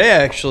 Jason Day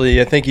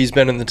actually, I think he's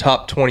been in the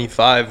top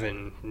 25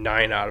 in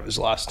 9 out of his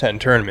last 10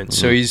 tournaments.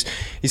 So he's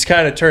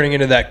kind of turning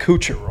into that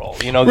Kuchar role,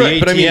 the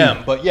Right,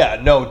 ATM. but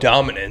But no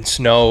dominance,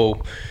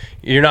 no.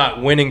 You're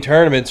not winning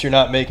tournaments. You're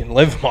not making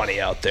live money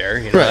out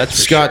there. That's for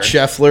Scott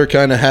sure. Scheffler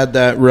kind of had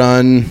that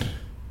run.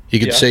 You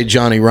could say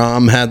Johnny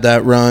Rahm had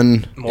that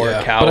run.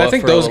 Morikawa But I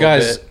think for a those little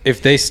guys, bit.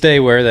 if they stay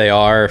where they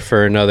are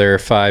for another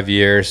 5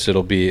 years,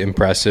 it'll be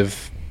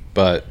impressive.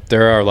 But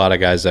there are a lot of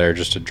guys that are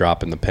just a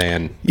drop in the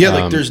pan.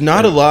 Yeah, there's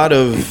not a lot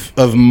of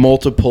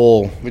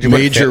multiple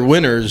major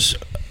winners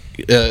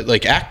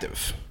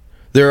active.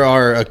 There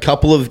are a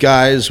couple of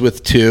guys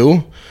with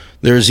 2.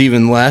 There's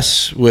even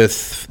less with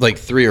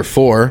 3 or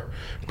 4.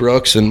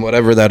 Brooks and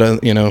whatever that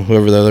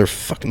whoever the other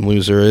fucking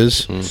loser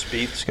is.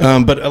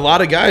 Spieth. But a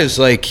lot of guys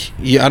I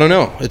don't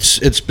know.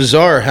 It's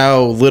bizarre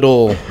how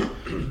little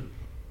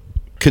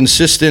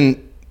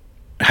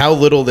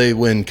they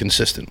win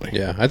consistently.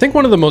 Yeah, I think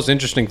one of the most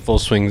interesting full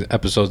swing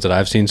episodes that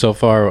I've seen so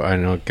far, I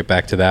know I'll get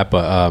back to that,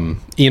 but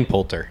Ian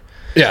Poulter.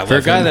 Yeah, For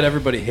a guy that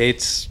everybody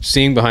hates,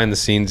 seeing behind the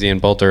scenes Ian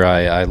Poulter,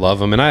 I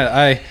love him. And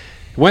I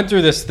went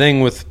through this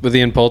thing with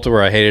Ian Poulter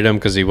where I hated him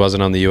because he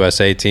wasn't on the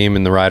USA team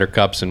in the Ryder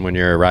Cups, and when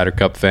you're a Ryder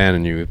Cup fan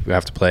and you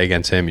have to play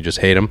against him, you just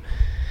hate him.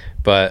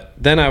 But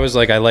then I was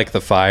like, I like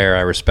the fire,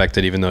 I respect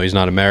it even though he's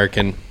not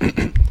American.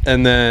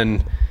 And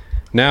then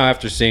now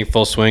after seeing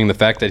Full Swing, the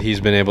fact that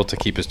he's been able to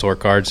keep his tour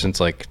card since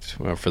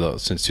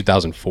since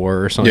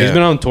 2004 or something. Yeah. He's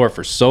been on tour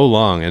for so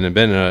long and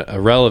been a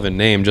relevant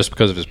name just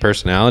because of his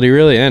personality,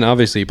 really, and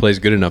obviously he plays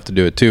good enough to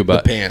do it too.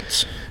 But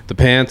the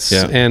pants,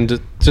 Yeah.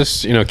 and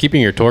just keeping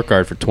your tour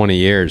card for 20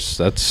 years.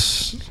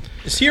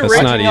 Is he a that's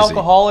raging not easy.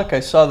 alcoholic? I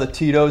saw the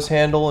Tito's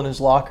handle in his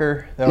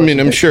locker. That was a I'm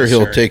big sure he'll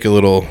concern. take a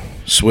little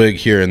swig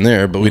here and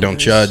there, but we don't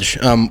judge.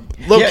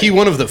 Low-key,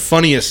 one of the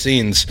funniest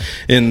scenes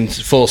in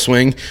Full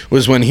Swing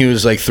was when he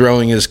was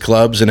throwing his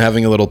clubs and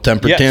having a little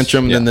temper Yes.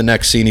 tantrum, and then the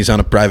next scene he's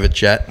on a private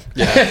jet.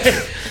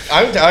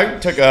 I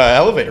took an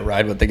elevator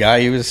ride with the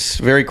guy. He was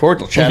very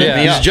cordial, chatted Yeah.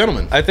 me He's a up.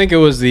 gentleman. I think it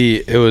was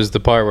the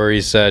part where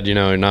he said,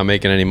 you're not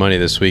making any money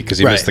this week because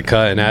he missed the Right.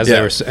 cut. And as Yeah.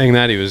 they were saying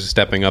that, he was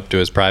stepping up to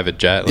his private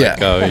jet. Yeah.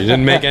 Oh, you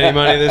didn't make any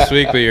money this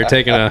week, but you're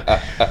taking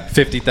a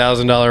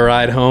 $50,000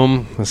 ride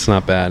home. That's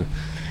not bad.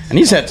 And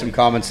he's had some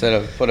comments that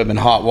have put him in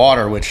hot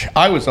water, which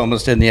I was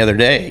almost in the other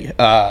day,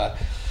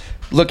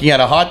 looking at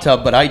a hot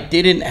tub, but I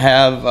didn't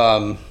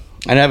have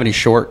any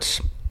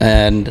shorts,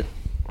 and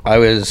I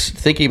was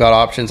thinking about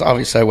options.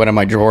 Obviously, I went in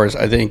my drawers.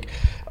 I think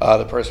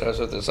the person I was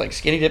with was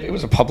skinny dip. It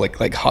was a public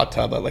hot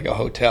tub at a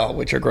hotel,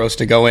 which are gross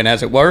to go in,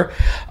 as it were.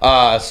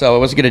 So I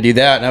wasn't going to do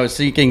that. And I was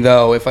thinking,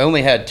 though, if I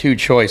only had 2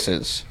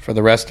 choices for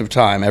the rest of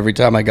time, every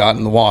time I got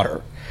in the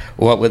water,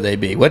 what would they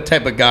be? What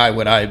type of guy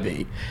would I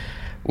be?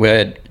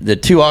 The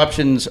 2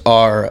 options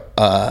are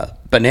a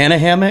banana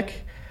hammock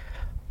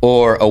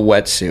or a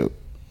wetsuit.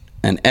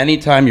 And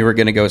anytime you were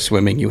going to go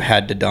swimming, you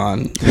had to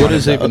don. What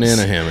is a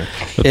banana hammock?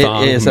 The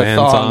thong, It is a man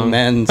thong,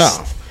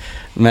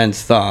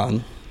 men's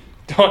thong.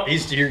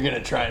 You're going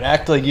to try and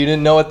act like you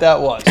didn't know what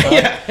that was.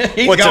 Huh?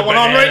 He's What's got a one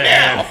on right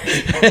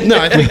banana now. No,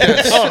 I think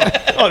that's.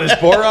 This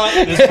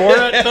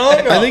Borat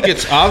thong? I think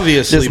it's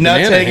obviously Just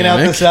nuts banana hanging out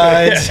the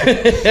hammock.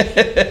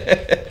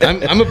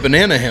 sides. I'm a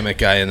banana hammock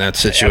guy in that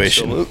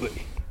situation.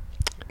 Absolutely.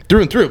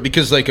 Through and through,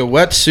 because a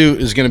wetsuit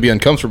is going to be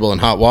uncomfortable in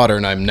hot water,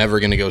 and I'm never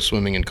going to go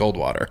swimming in cold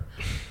water.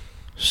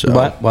 So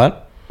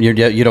What? You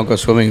don't go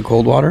swimming in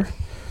cold water?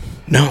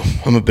 No,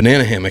 I'm a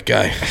banana hammock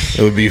guy.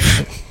 It'd be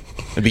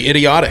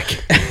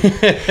idiotic.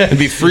 It'd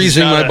be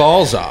freezing my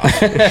balls off.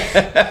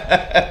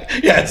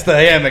 Yeah, it's the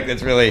hammock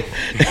that's really.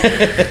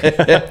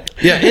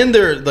 Yeah, and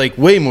they're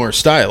way more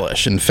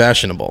stylish and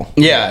fashionable.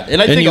 Yeah,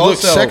 and I And think you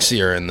also look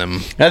sexier in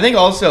them. I think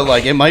also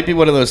it might be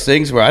one of those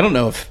things where I don't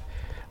know if.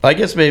 I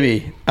guess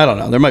maybe I don't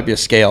know. There might be a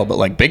scale, but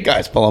big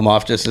guys pull them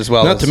off just as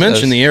well. Not to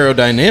mention the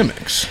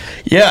aerodynamics.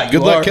 Yeah.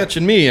 Good luck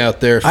catching me out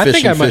there fishing. I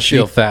think I might fishing.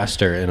 feel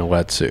faster in a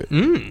wetsuit.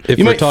 If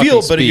You we're might talking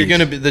feel, but you're speed. going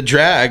to be the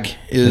drag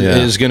is, Yeah.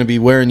 is going to be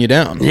wearing you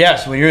down.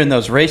 Yes, when you're in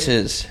those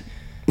races,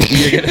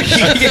 you're gonna,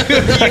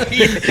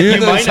 you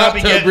those might not hot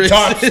be tub getting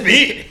top races.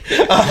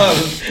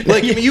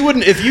 speed. You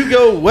wouldn't if you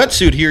go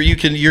wetsuit here.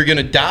 You're going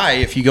to die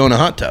if you go in a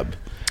hot tub.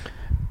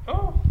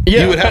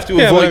 Yeah. You would have to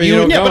Yeah, but avoid. I mean, you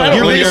don't Yeah, go but I in a- don't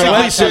You're when you're a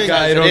basically wetsuit saying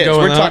guy, you don't it is. go in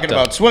We're the hot talking tub.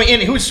 about swimming.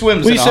 And who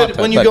swims Well, in you a hot said tub?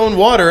 when you But- go in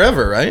water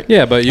ever, right?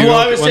 Yeah, but you. Well,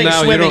 I was well, saying now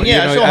you swimming. don't-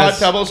 Yeah, you know, so hot as-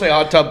 tub. I'll say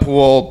hot tub,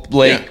 pool,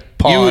 lake,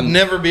 pond. You would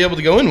never be able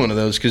to go in one of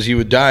those because you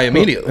would die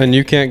immediately. And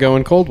you can't go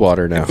in cold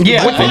water now.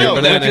 Yeah, What do you I know?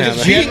 know. banana Which hammock.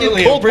 is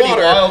generally a Cold pretty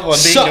water wild one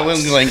being a New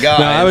sucks. England guy.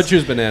 No, I would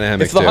choose banana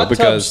hammock If the too hot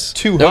because tub's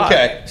too hot.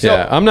 Okay. So,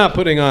 yeah, I'm not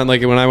putting on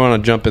when I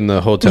want to jump in the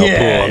hotel pool.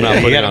 I'm not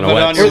you putting gotta on a put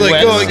wetsuit. your Or go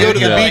wetsuit. to the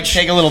You gotta, beach.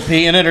 take a little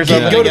pee in it or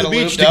something. Go to get the it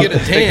beach lubed to get a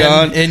up, stick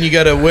on. tan, and you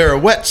got to wear a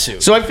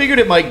wetsuit. So I figured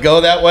it might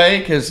go that way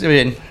because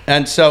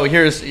and so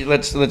let's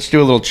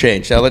do a little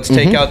change. Now let's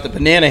take out the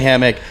banana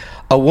hammock,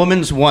 a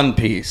woman's one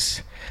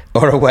piece,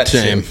 or a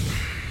wetsuit. Same.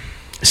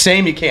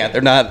 Same, you can't.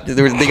 They're not.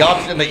 The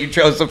option that you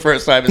chose the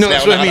first time is No, now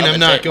that's what I mean. on I'm the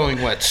not table. going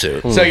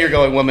wetsuit. So you're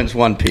going women's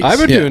one piece. I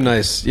would Yeah. do a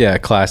nice,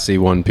 classy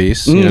one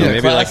piece. Yeah,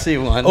 Maybe classy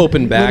like one.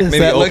 open back, What does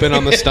maybe that look open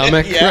on the like?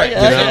 stomach. Yeah, Right.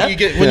 yeah, You know, yeah. you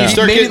get- when you Yeah.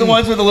 start Maybe getting the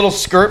ones with the little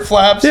skirt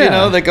flaps,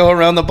 Yeah. that go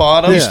around the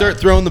bottom. you start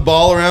throwing the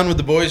ball around with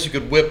the boys, you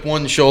could whip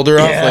one shoulder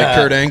off Yeah. like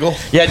Kurt Angle.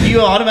 Yeah, do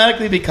you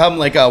automatically become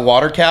like a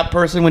water cap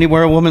person when you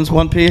wear a woman's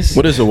one piece?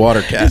 What is a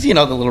water cap? Just, the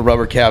little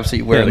rubber caps that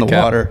you wear Yeah, in the the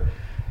cap. water.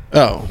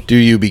 Oh, do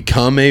you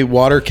become a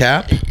water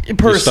cap?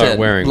 Person, start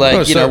wearing like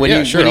them. Oh, sorry. when Yeah,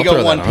 you sure, when you I'll go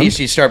throw one that on. piece,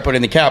 you start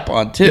putting the cap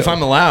on too. If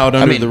I'm allowed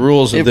under the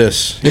rules of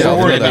this. If I'll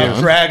we're throw in that the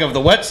on. drag of the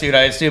wetsuit,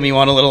 I assume you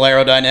want a little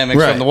aerodynamics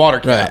from the water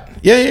cap. Right.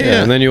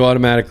 Yeah. And then you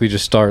automatically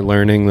just start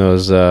learning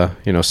those,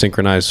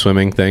 synchronized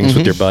swimming things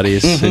with your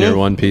buddies and your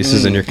one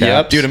pieces and your Yep.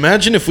 caps. Dude,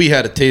 imagine if we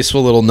had a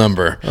tasteful little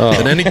number.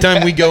 And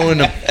anytime we go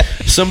in,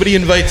 somebody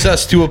invites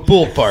us to a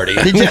pool party,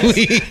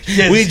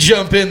 we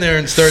jump in there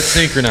and start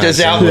synchronizing.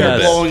 Just out there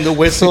Yes. blowing the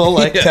whistle,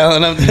 like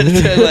telling them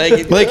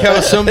to Like how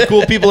some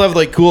cool people have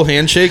like cool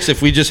handshakes.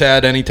 If we just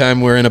had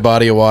anytime we're in a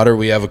body of water,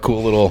 we have a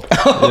cool little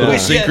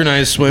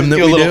synchronized swim that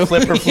do a we little do.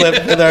 flipper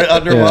flip with our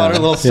underwater, Yeah.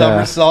 little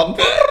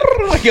somersault.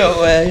 Go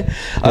away.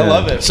 I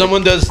love it.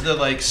 Someone does the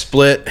like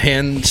split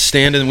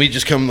handstand, and we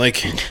just come like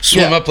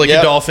swim Yeah, up like yeah.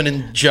 a dolphin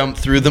and jump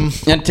through them.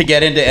 And to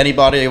get into any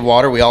body of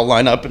water, we all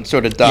line up and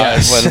sort of dive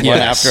Yes, one yes.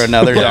 after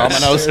another, Yes.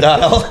 domino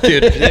style.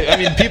 Dude, I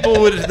mean, people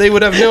would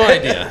have no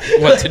idea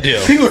what to do.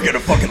 People are gonna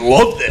fucking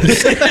love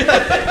this.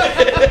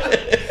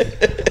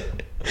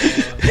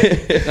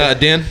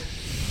 Dan,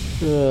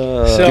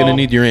 gonna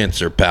need your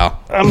answer, pal.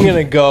 I'm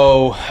gonna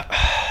go.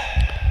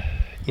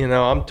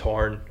 I'm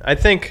torn. I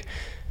think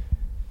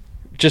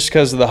just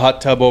because of the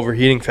hot tub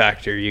overheating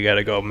factor, you got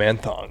to go man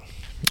thong.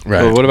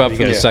 Right. Well, what about for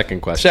the Yeah. second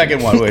question?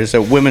 Second one was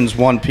a women's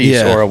one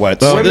piece or a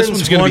wetsuit. Oh, this Women's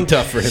one's gonna be one-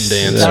 tough for him to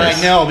And answer.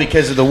 I know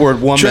because of the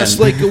word woman. Dressed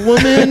like a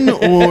woman,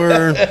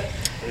 or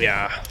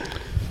Yeah.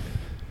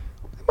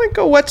 I might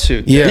go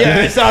wetsuit.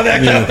 I saw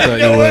that. Yeah, I thought you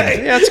No would.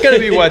 way. Yeah, it's gonna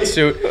be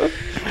wetsuit.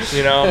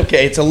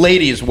 Okay, it's a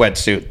ladies'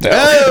 wetsuit though.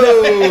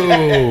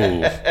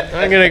 Oh,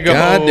 I'm gonna go.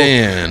 God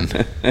damn.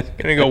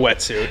 Gonna go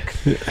wetsuit.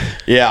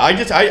 Yeah,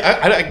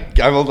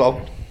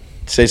 I'll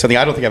say something.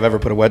 I don't think I've ever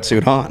put a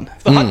wetsuit on.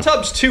 The hot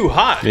tub's too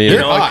hot. Yeah. They're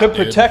It hot, could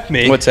dude. protect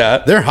me. What's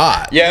that? They're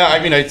hot. Yeah,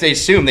 I mean, I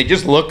assume they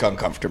just look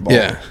uncomfortable.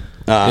 Yeah.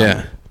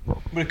 Yeah.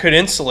 But it could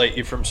insulate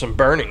you from some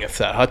burning if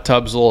that hot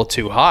tub's a little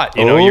too hot.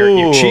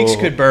 Your cheeks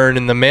could burn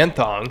in the man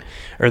thong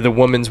or the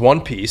woman's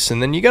one piece,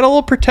 and then you got a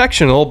little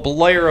protection, a little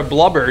layer of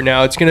blubber.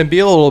 Now it's going to be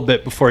a little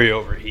bit before you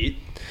overheat.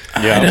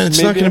 Yeah.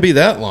 It's not going to be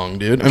that long,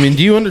 dude. I mean,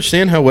 do you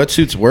understand how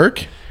wetsuits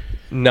work?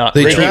 Not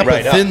They really. trap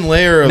right a up. thin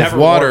layer of Never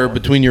water worn one.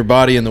 between your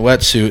body and the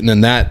wetsuit, and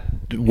then that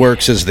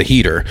works as the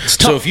heater.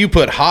 So if you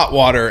put hot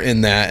water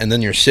in that, and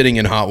then you're sitting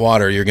in hot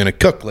water, you're going to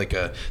cook like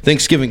a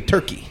Thanksgiving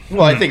turkey.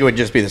 Well, I think it would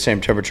just be the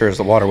same temperature as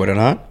the water, would it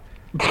not?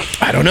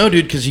 I don't know,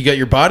 dude, because you got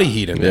your body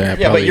heat in there. Yeah,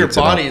 but Probably your heats it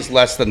up. body is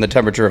less than the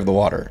temperature of the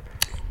water.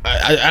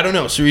 I don't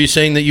know. So are you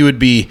saying that you would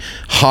be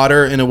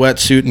hotter in a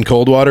wetsuit in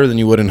cold water than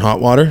you would in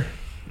hot water?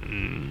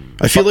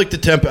 I feel like the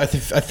temp. I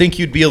think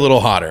you'd be a little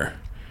hotter.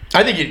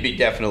 I think it'd be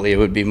definitely. It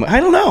would be. I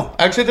don't know.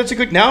 Actually, that's a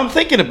good. Now I'm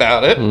thinking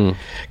about it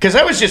because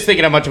I was just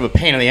thinking how much of a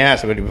pain in the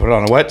ass it would be to put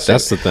on a wetsuit.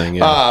 That's the thing,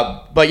 yeah.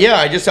 But yeah,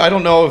 I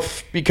don't know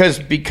if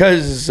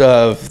because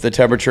of the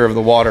temperature of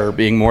the water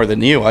being more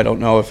than you, I don't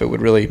know if it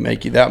would really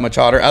make you that much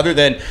hotter. Other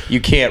than you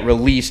can't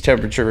release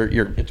temperature,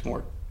 it's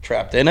more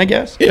trapped in, I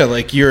guess. Yeah,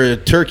 like you're a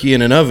turkey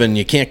in an oven,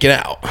 you can't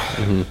get out.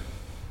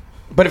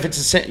 But if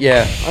it's I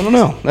don't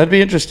know. That'd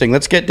be interesting.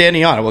 Let's get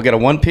Danny on it. We'll get a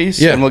one piece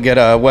Yeah. and we'll get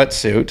a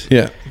wetsuit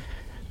Yeah.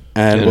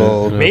 and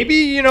we'll.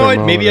 Maybe maybe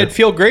Thermometer. I'd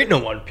feel great in a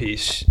one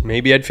piece.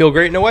 Maybe I'd feel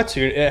great in a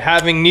wetsuit.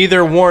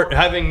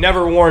 Having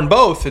never worn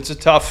both, it's a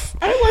tough.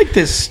 I like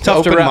this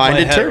Tough to wrap my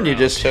open-minded head turn you around.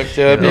 just took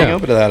to being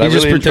open to that. You I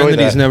just really pretend enjoy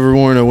that he's that. never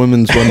worn a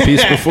women's one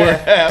piece before.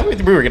 Yeah, we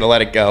were gonna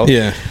let it go.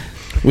 Yeah.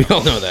 We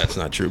all know that's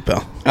not true,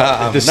 pal.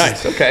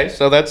 Nice. Okay,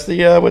 so that's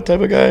the what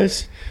type of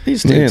guys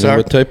these dudes Man, are.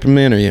 what type of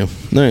man are you?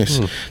 Nice.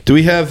 Do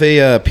we have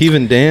a Peeve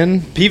and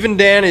Dan? Peven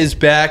Dan is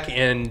back,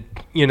 and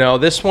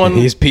this one.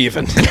 He's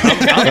peeving.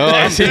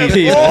 I'm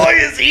peeving. Boy,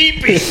 is he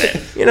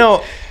peeving.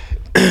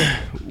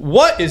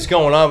 What is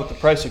going on with the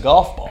price of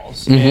golf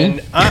balls?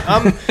 And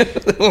I'm.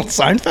 Little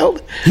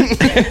Seinfeld.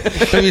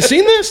 Have you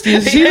seen this? Do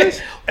you see this?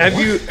 Have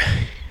you?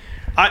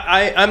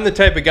 I'm the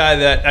type of guy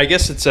that I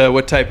guess it's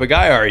what type of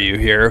guy are you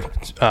here?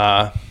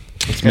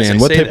 Man,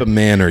 what type of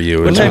man are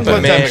you? What type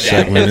of man?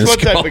 What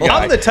type of guy?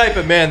 I'm the type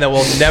of man that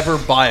will never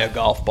buy a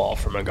golf ball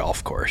from a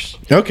golf course.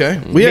 Okay.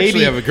 We actually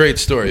Maybe- have a great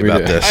story about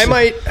do. this.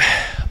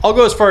 I'll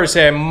go as far as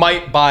say I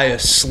might buy a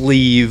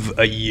sleeve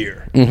a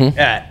year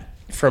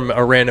from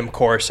a random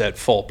course at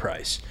full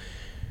price.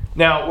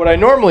 Now, what I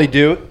normally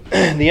do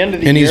at the end of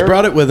the and year, he's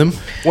brought it with him.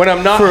 when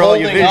I'm not For all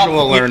you holding up-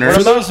 visual when learners.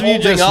 I'm For not those of you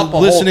holding just up a whole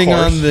listening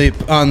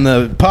course. on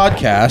the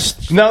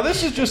podcast, Now,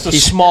 this is just a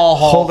small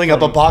haul. Holding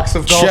up a box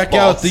of golf check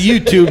balls. out the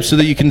YouTube so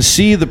that you can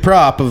see the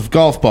prop of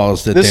golf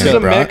balls that This Dan is a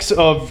brought. mix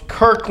of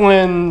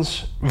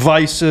Kirkland's,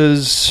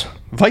 Vices,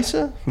 Vice,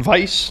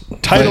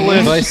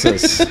 Titleist,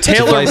 Vices.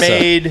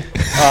 tailor-made. Get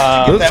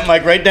that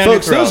mic right down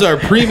Folks, your throat. those are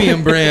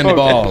premium brand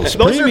balls.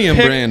 Premium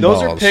brand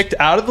those balls. are picked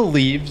out of the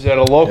leaves at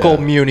a local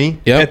muni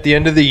Yep. at the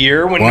end of the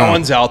year when Wow. no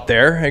one's out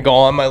there. I go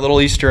on my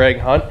little Easter egg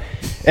hunt.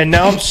 And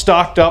now I'm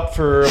stocked up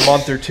for a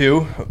month or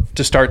two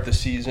to start the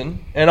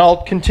season. And I'll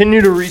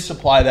continue to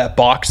resupply that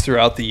box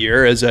throughout the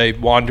year as I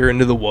wander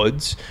into the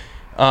woods.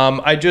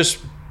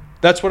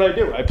 That's what I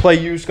do. I play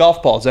used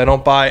golf balls. I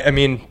don't buy,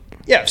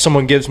 if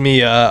someone gives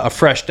me a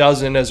fresh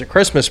dozen as a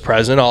Christmas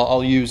present,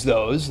 I'll use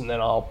those, and then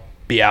I'll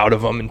be out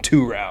of them in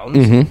 2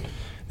 rounds.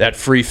 That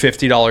free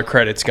 $50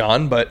 credit's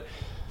gone. But,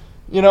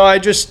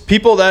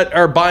 people that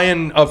are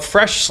buying a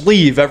fresh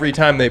sleeve every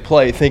time they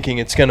play thinking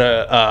it's going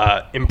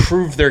to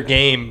improve their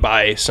game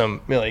by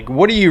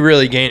what are you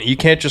really gaining? You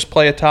can't just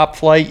play a top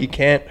flight. You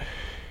can't,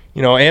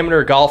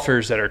 amateur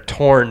golfers that are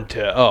torn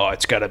to,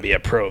 it's got to be a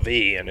Pro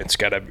V and it's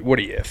got to, what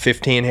are you,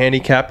 15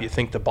 handicap? You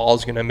think the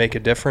ball's going to make a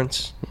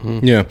difference?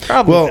 Yeah.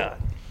 Probably not.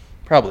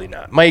 Probably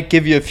not. Might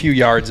give you a few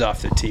yards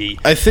off the tee.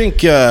 I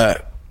think,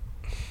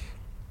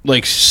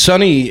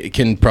 Sonny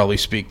can probably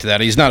speak to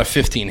that. He's not a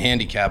 15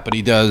 handicap, but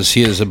he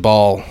is a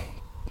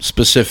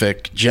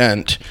ball-specific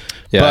gent.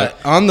 Yeah.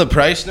 But on the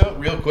price note,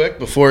 real quick,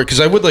 because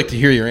I would like to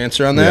hear your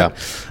answer on that.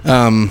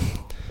 Yeah.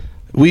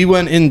 We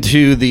went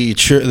into the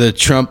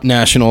Trump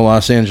National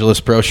Los Angeles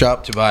Pro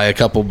Shop to buy a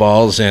couple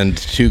balls and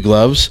 2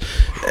 gloves.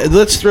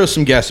 Let's throw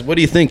some guesses. What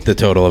do you think the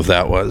total of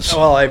that was?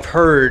 Well, I've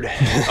heard 2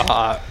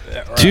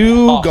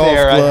 off golf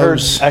air,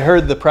 gloves. I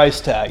heard the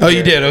price tag. Oh,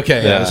 you did?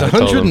 Okay. Yeah, It was I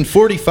told him.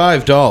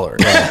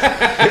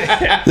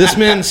 $145. This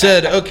man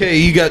said, okay,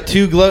 you got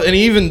 2 gloves. And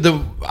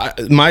even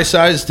my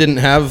size didn't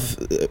have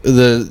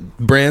the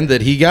brand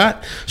that he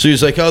got. So he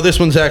was like, this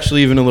one's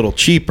actually even a little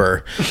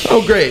cheaper.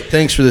 Oh, great.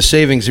 Thanks for the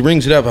savings. He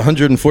rings it up,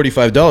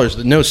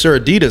 $145. No, sir,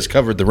 Adidas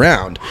covered the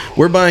round.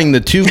 We're buying the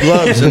 2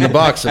 gloves and the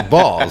box of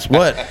balls.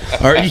 What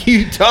are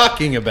you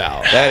talking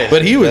about?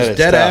 But he was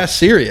dead ass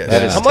serious.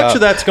 That is How much tough.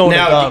 of that's going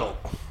Now, to Donald?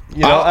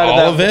 All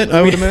of it,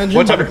 I would imagine.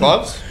 What type of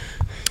gloves?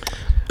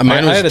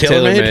 Mine I was had a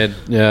TaylorMade. TaylorMade.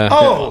 Yeah.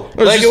 Oh, It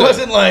was like it just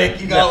wasn't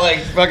like you got like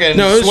fucking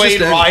No, it was suede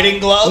just a- riding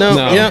gloves. No,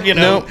 No. yeah, you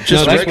know,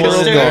 just No, regular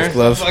just old golf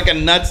glove.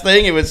 Fucking nuts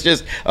thing. It was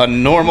just a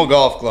normal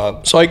golf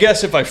glove. So I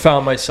guess if I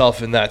found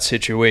myself in that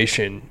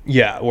situation,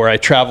 where I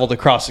traveled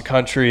across the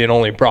country and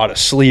only brought a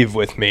sleeve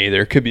with me,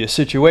 there could be a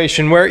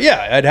situation where,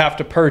 I'd have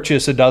to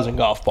purchase a dozen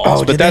golf balls. Oh,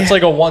 but did that's they-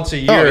 like a once a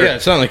year. Oh yeah,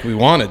 it's not like we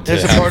wanted to.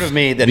 There's a part of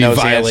me that be knows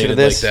the answer to violated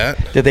this. like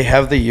that. Did they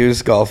have the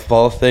used golf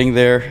ball thing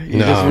there? You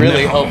No, just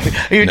really no,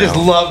 hope. You just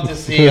love to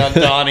see on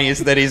Donnie's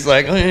that he's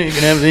like, you can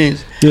have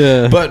these.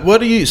 Yeah. But what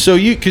do you? So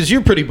because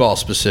you're pretty ball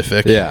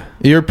specific. Yeah.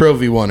 You're Pro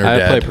V1 or I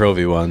dead. play Pro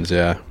V1s,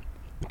 yeah.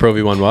 Pro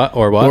V1 what?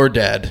 Or what? Or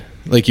dead.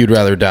 Like you'd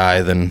rather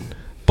die than.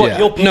 But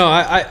Yeah. No,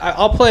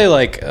 I'll play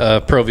like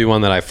a Pro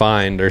V1 that I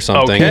find or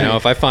something. Okay.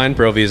 If I find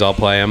Pro Vs, I'll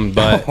play them.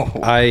 But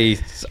I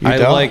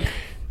don't? like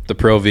the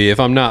Pro V. If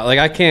I'm not,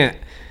 I can't.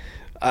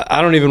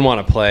 I don't even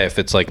want to play if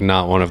it's like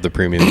not one of the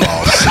premium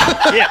balls.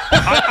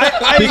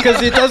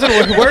 Because it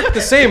doesn't work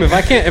the same. If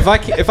I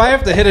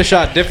have to hit a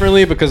shot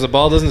differently because the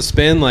ball doesn't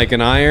spin like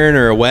an iron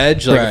or a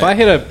wedge, like if Right. I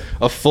hit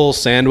a full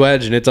sand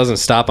wedge and it doesn't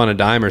stop on a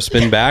dime or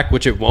spin back,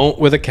 which it won't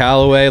with a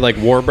Callaway like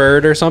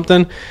Warbird or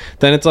something,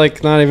 then it's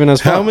like not even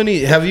as fun. How many?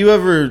 Have you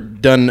ever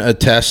done a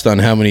test on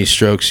how many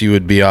strokes you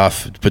would be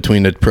off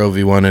between a Pro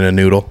V1 and a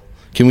noodle?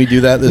 Can we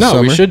do that this No,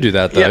 summer? we should do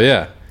that though.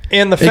 Yeah.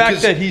 And the fact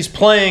Because- that he's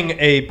playing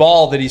a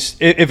ball that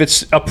if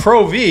it's a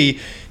Pro V,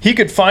 he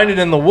could find it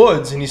in the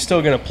woods and he's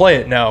still going to play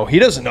it now. He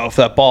doesn't know if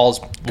that ball's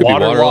be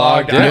waterlogged.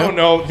 waterlogged, I yeah. don't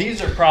know.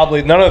 These are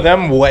probably, none of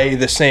them weigh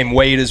the same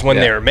weight as when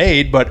Yeah. they were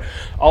made, but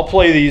I'll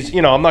play these,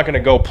 I'm not going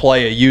to go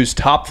play a used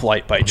Top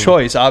Flight by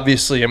choice.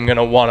 Obviously, I'm going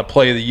to want to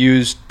play the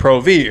used Pro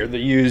V or the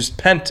used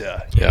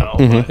Penta. You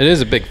know? It is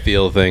a big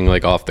feel thing,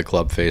 like off the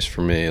club face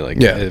for me. Like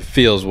Yeah. it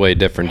feels way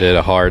different to hit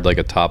a hard, like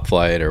a Top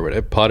Flight or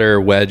whatever, putter,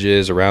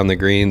 wedges around the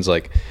greens.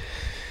 Like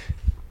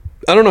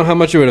I don't know how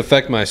much it would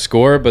affect my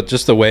score, but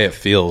just the way it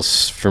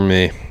feels for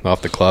me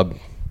off the club,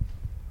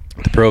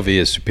 the Pro V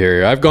is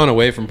superior. I've gone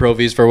away from Pro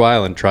Vs for a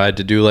while and tried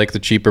to do like the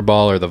cheaper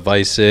ball or the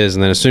Vices,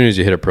 and then as soon as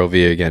you hit a Pro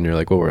V again, you're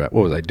like, what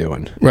was I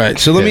doing? Right.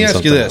 So let me Hitting ask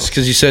you something this, else.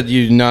 because you said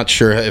you're not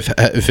sure if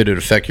it would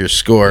affect your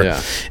score.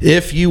 Yeah.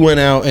 If you went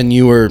out and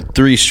you were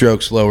 3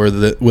 strokes lower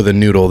with a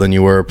noodle than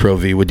you were a Pro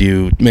V, would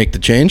you make the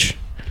change?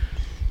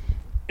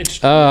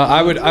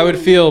 I would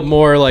feel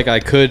more like I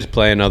could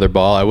play another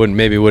ball. I wouldn't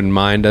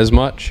mind as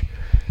much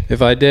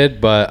if I did,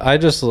 but I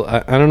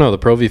don't know. The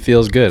Pro V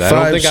feels good. I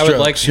don't 5 think I would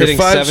like strokes. You're hitting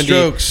 5 70.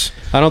 strokes.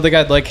 I don't think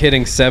I'd like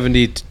hitting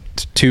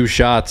 72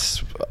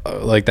 shots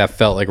like that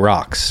felt like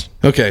rocks.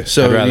 Okay,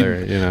 so I'd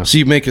rather, so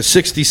you make a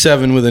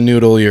 67 with a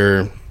noodle.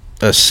 You're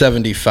a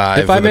 75.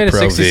 If I with made a Pro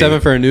 67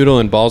 V. for a noodle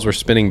and balls were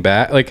spinning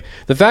back, like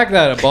the fact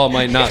that a ball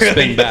might not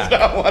spin back.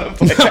 no,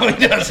 he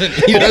doesn't.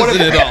 He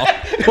doesn't at all.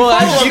 Well,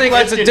 I just think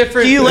it's a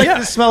different. Do you like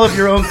the smell of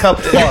your own cup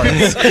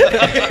farts?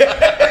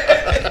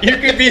 You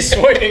could be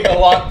swinging a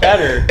lot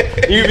better.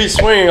 You could be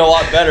swinging a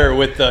lot better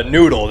with the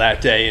noodle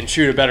that day and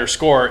shoot a better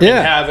score.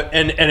 Yeah.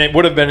 And it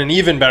would have been an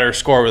even better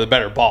score with a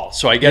better ball.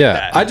 So I get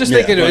that. I just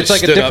think it's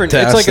like a Stood up different. to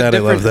It's ask like a that. I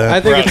love different. that.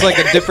 I think it's like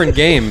a different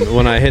game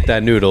when I hit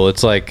that noodle.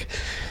 It's like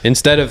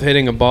instead of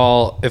hitting a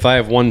ball, if I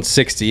have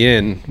 160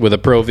 in with a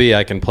Pro V,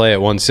 I can play at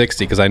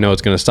 160 because I know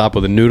it's going to stop.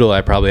 With a noodle,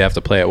 I probably have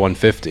to play at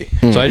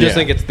 150. So I just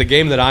think it's the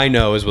game that I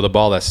know is with a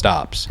ball that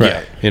stops.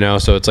 Right. You know,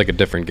 so it's like a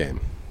different game.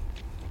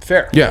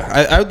 Fair.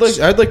 Yeah,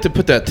 I'd like to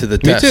put that to the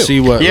test. too. See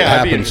what I'd be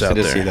happens out interested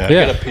to there. see that.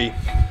 Yeah. Gotta pee.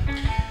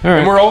 All right.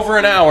 And we're over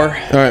an hour.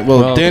 All right.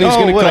 Well, Danny's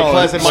going to what a call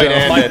pleasant it. way so- to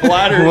end My it.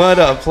 bladder- What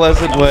a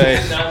pleasant way.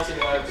 Announcing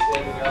why I'm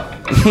standing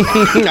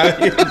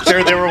up. I'm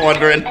sure they were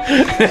wondering.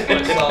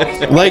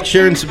 Like,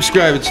 share, and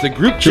subscribe. It's the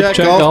Group Chat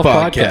Chat Golf Golf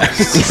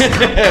Podcast.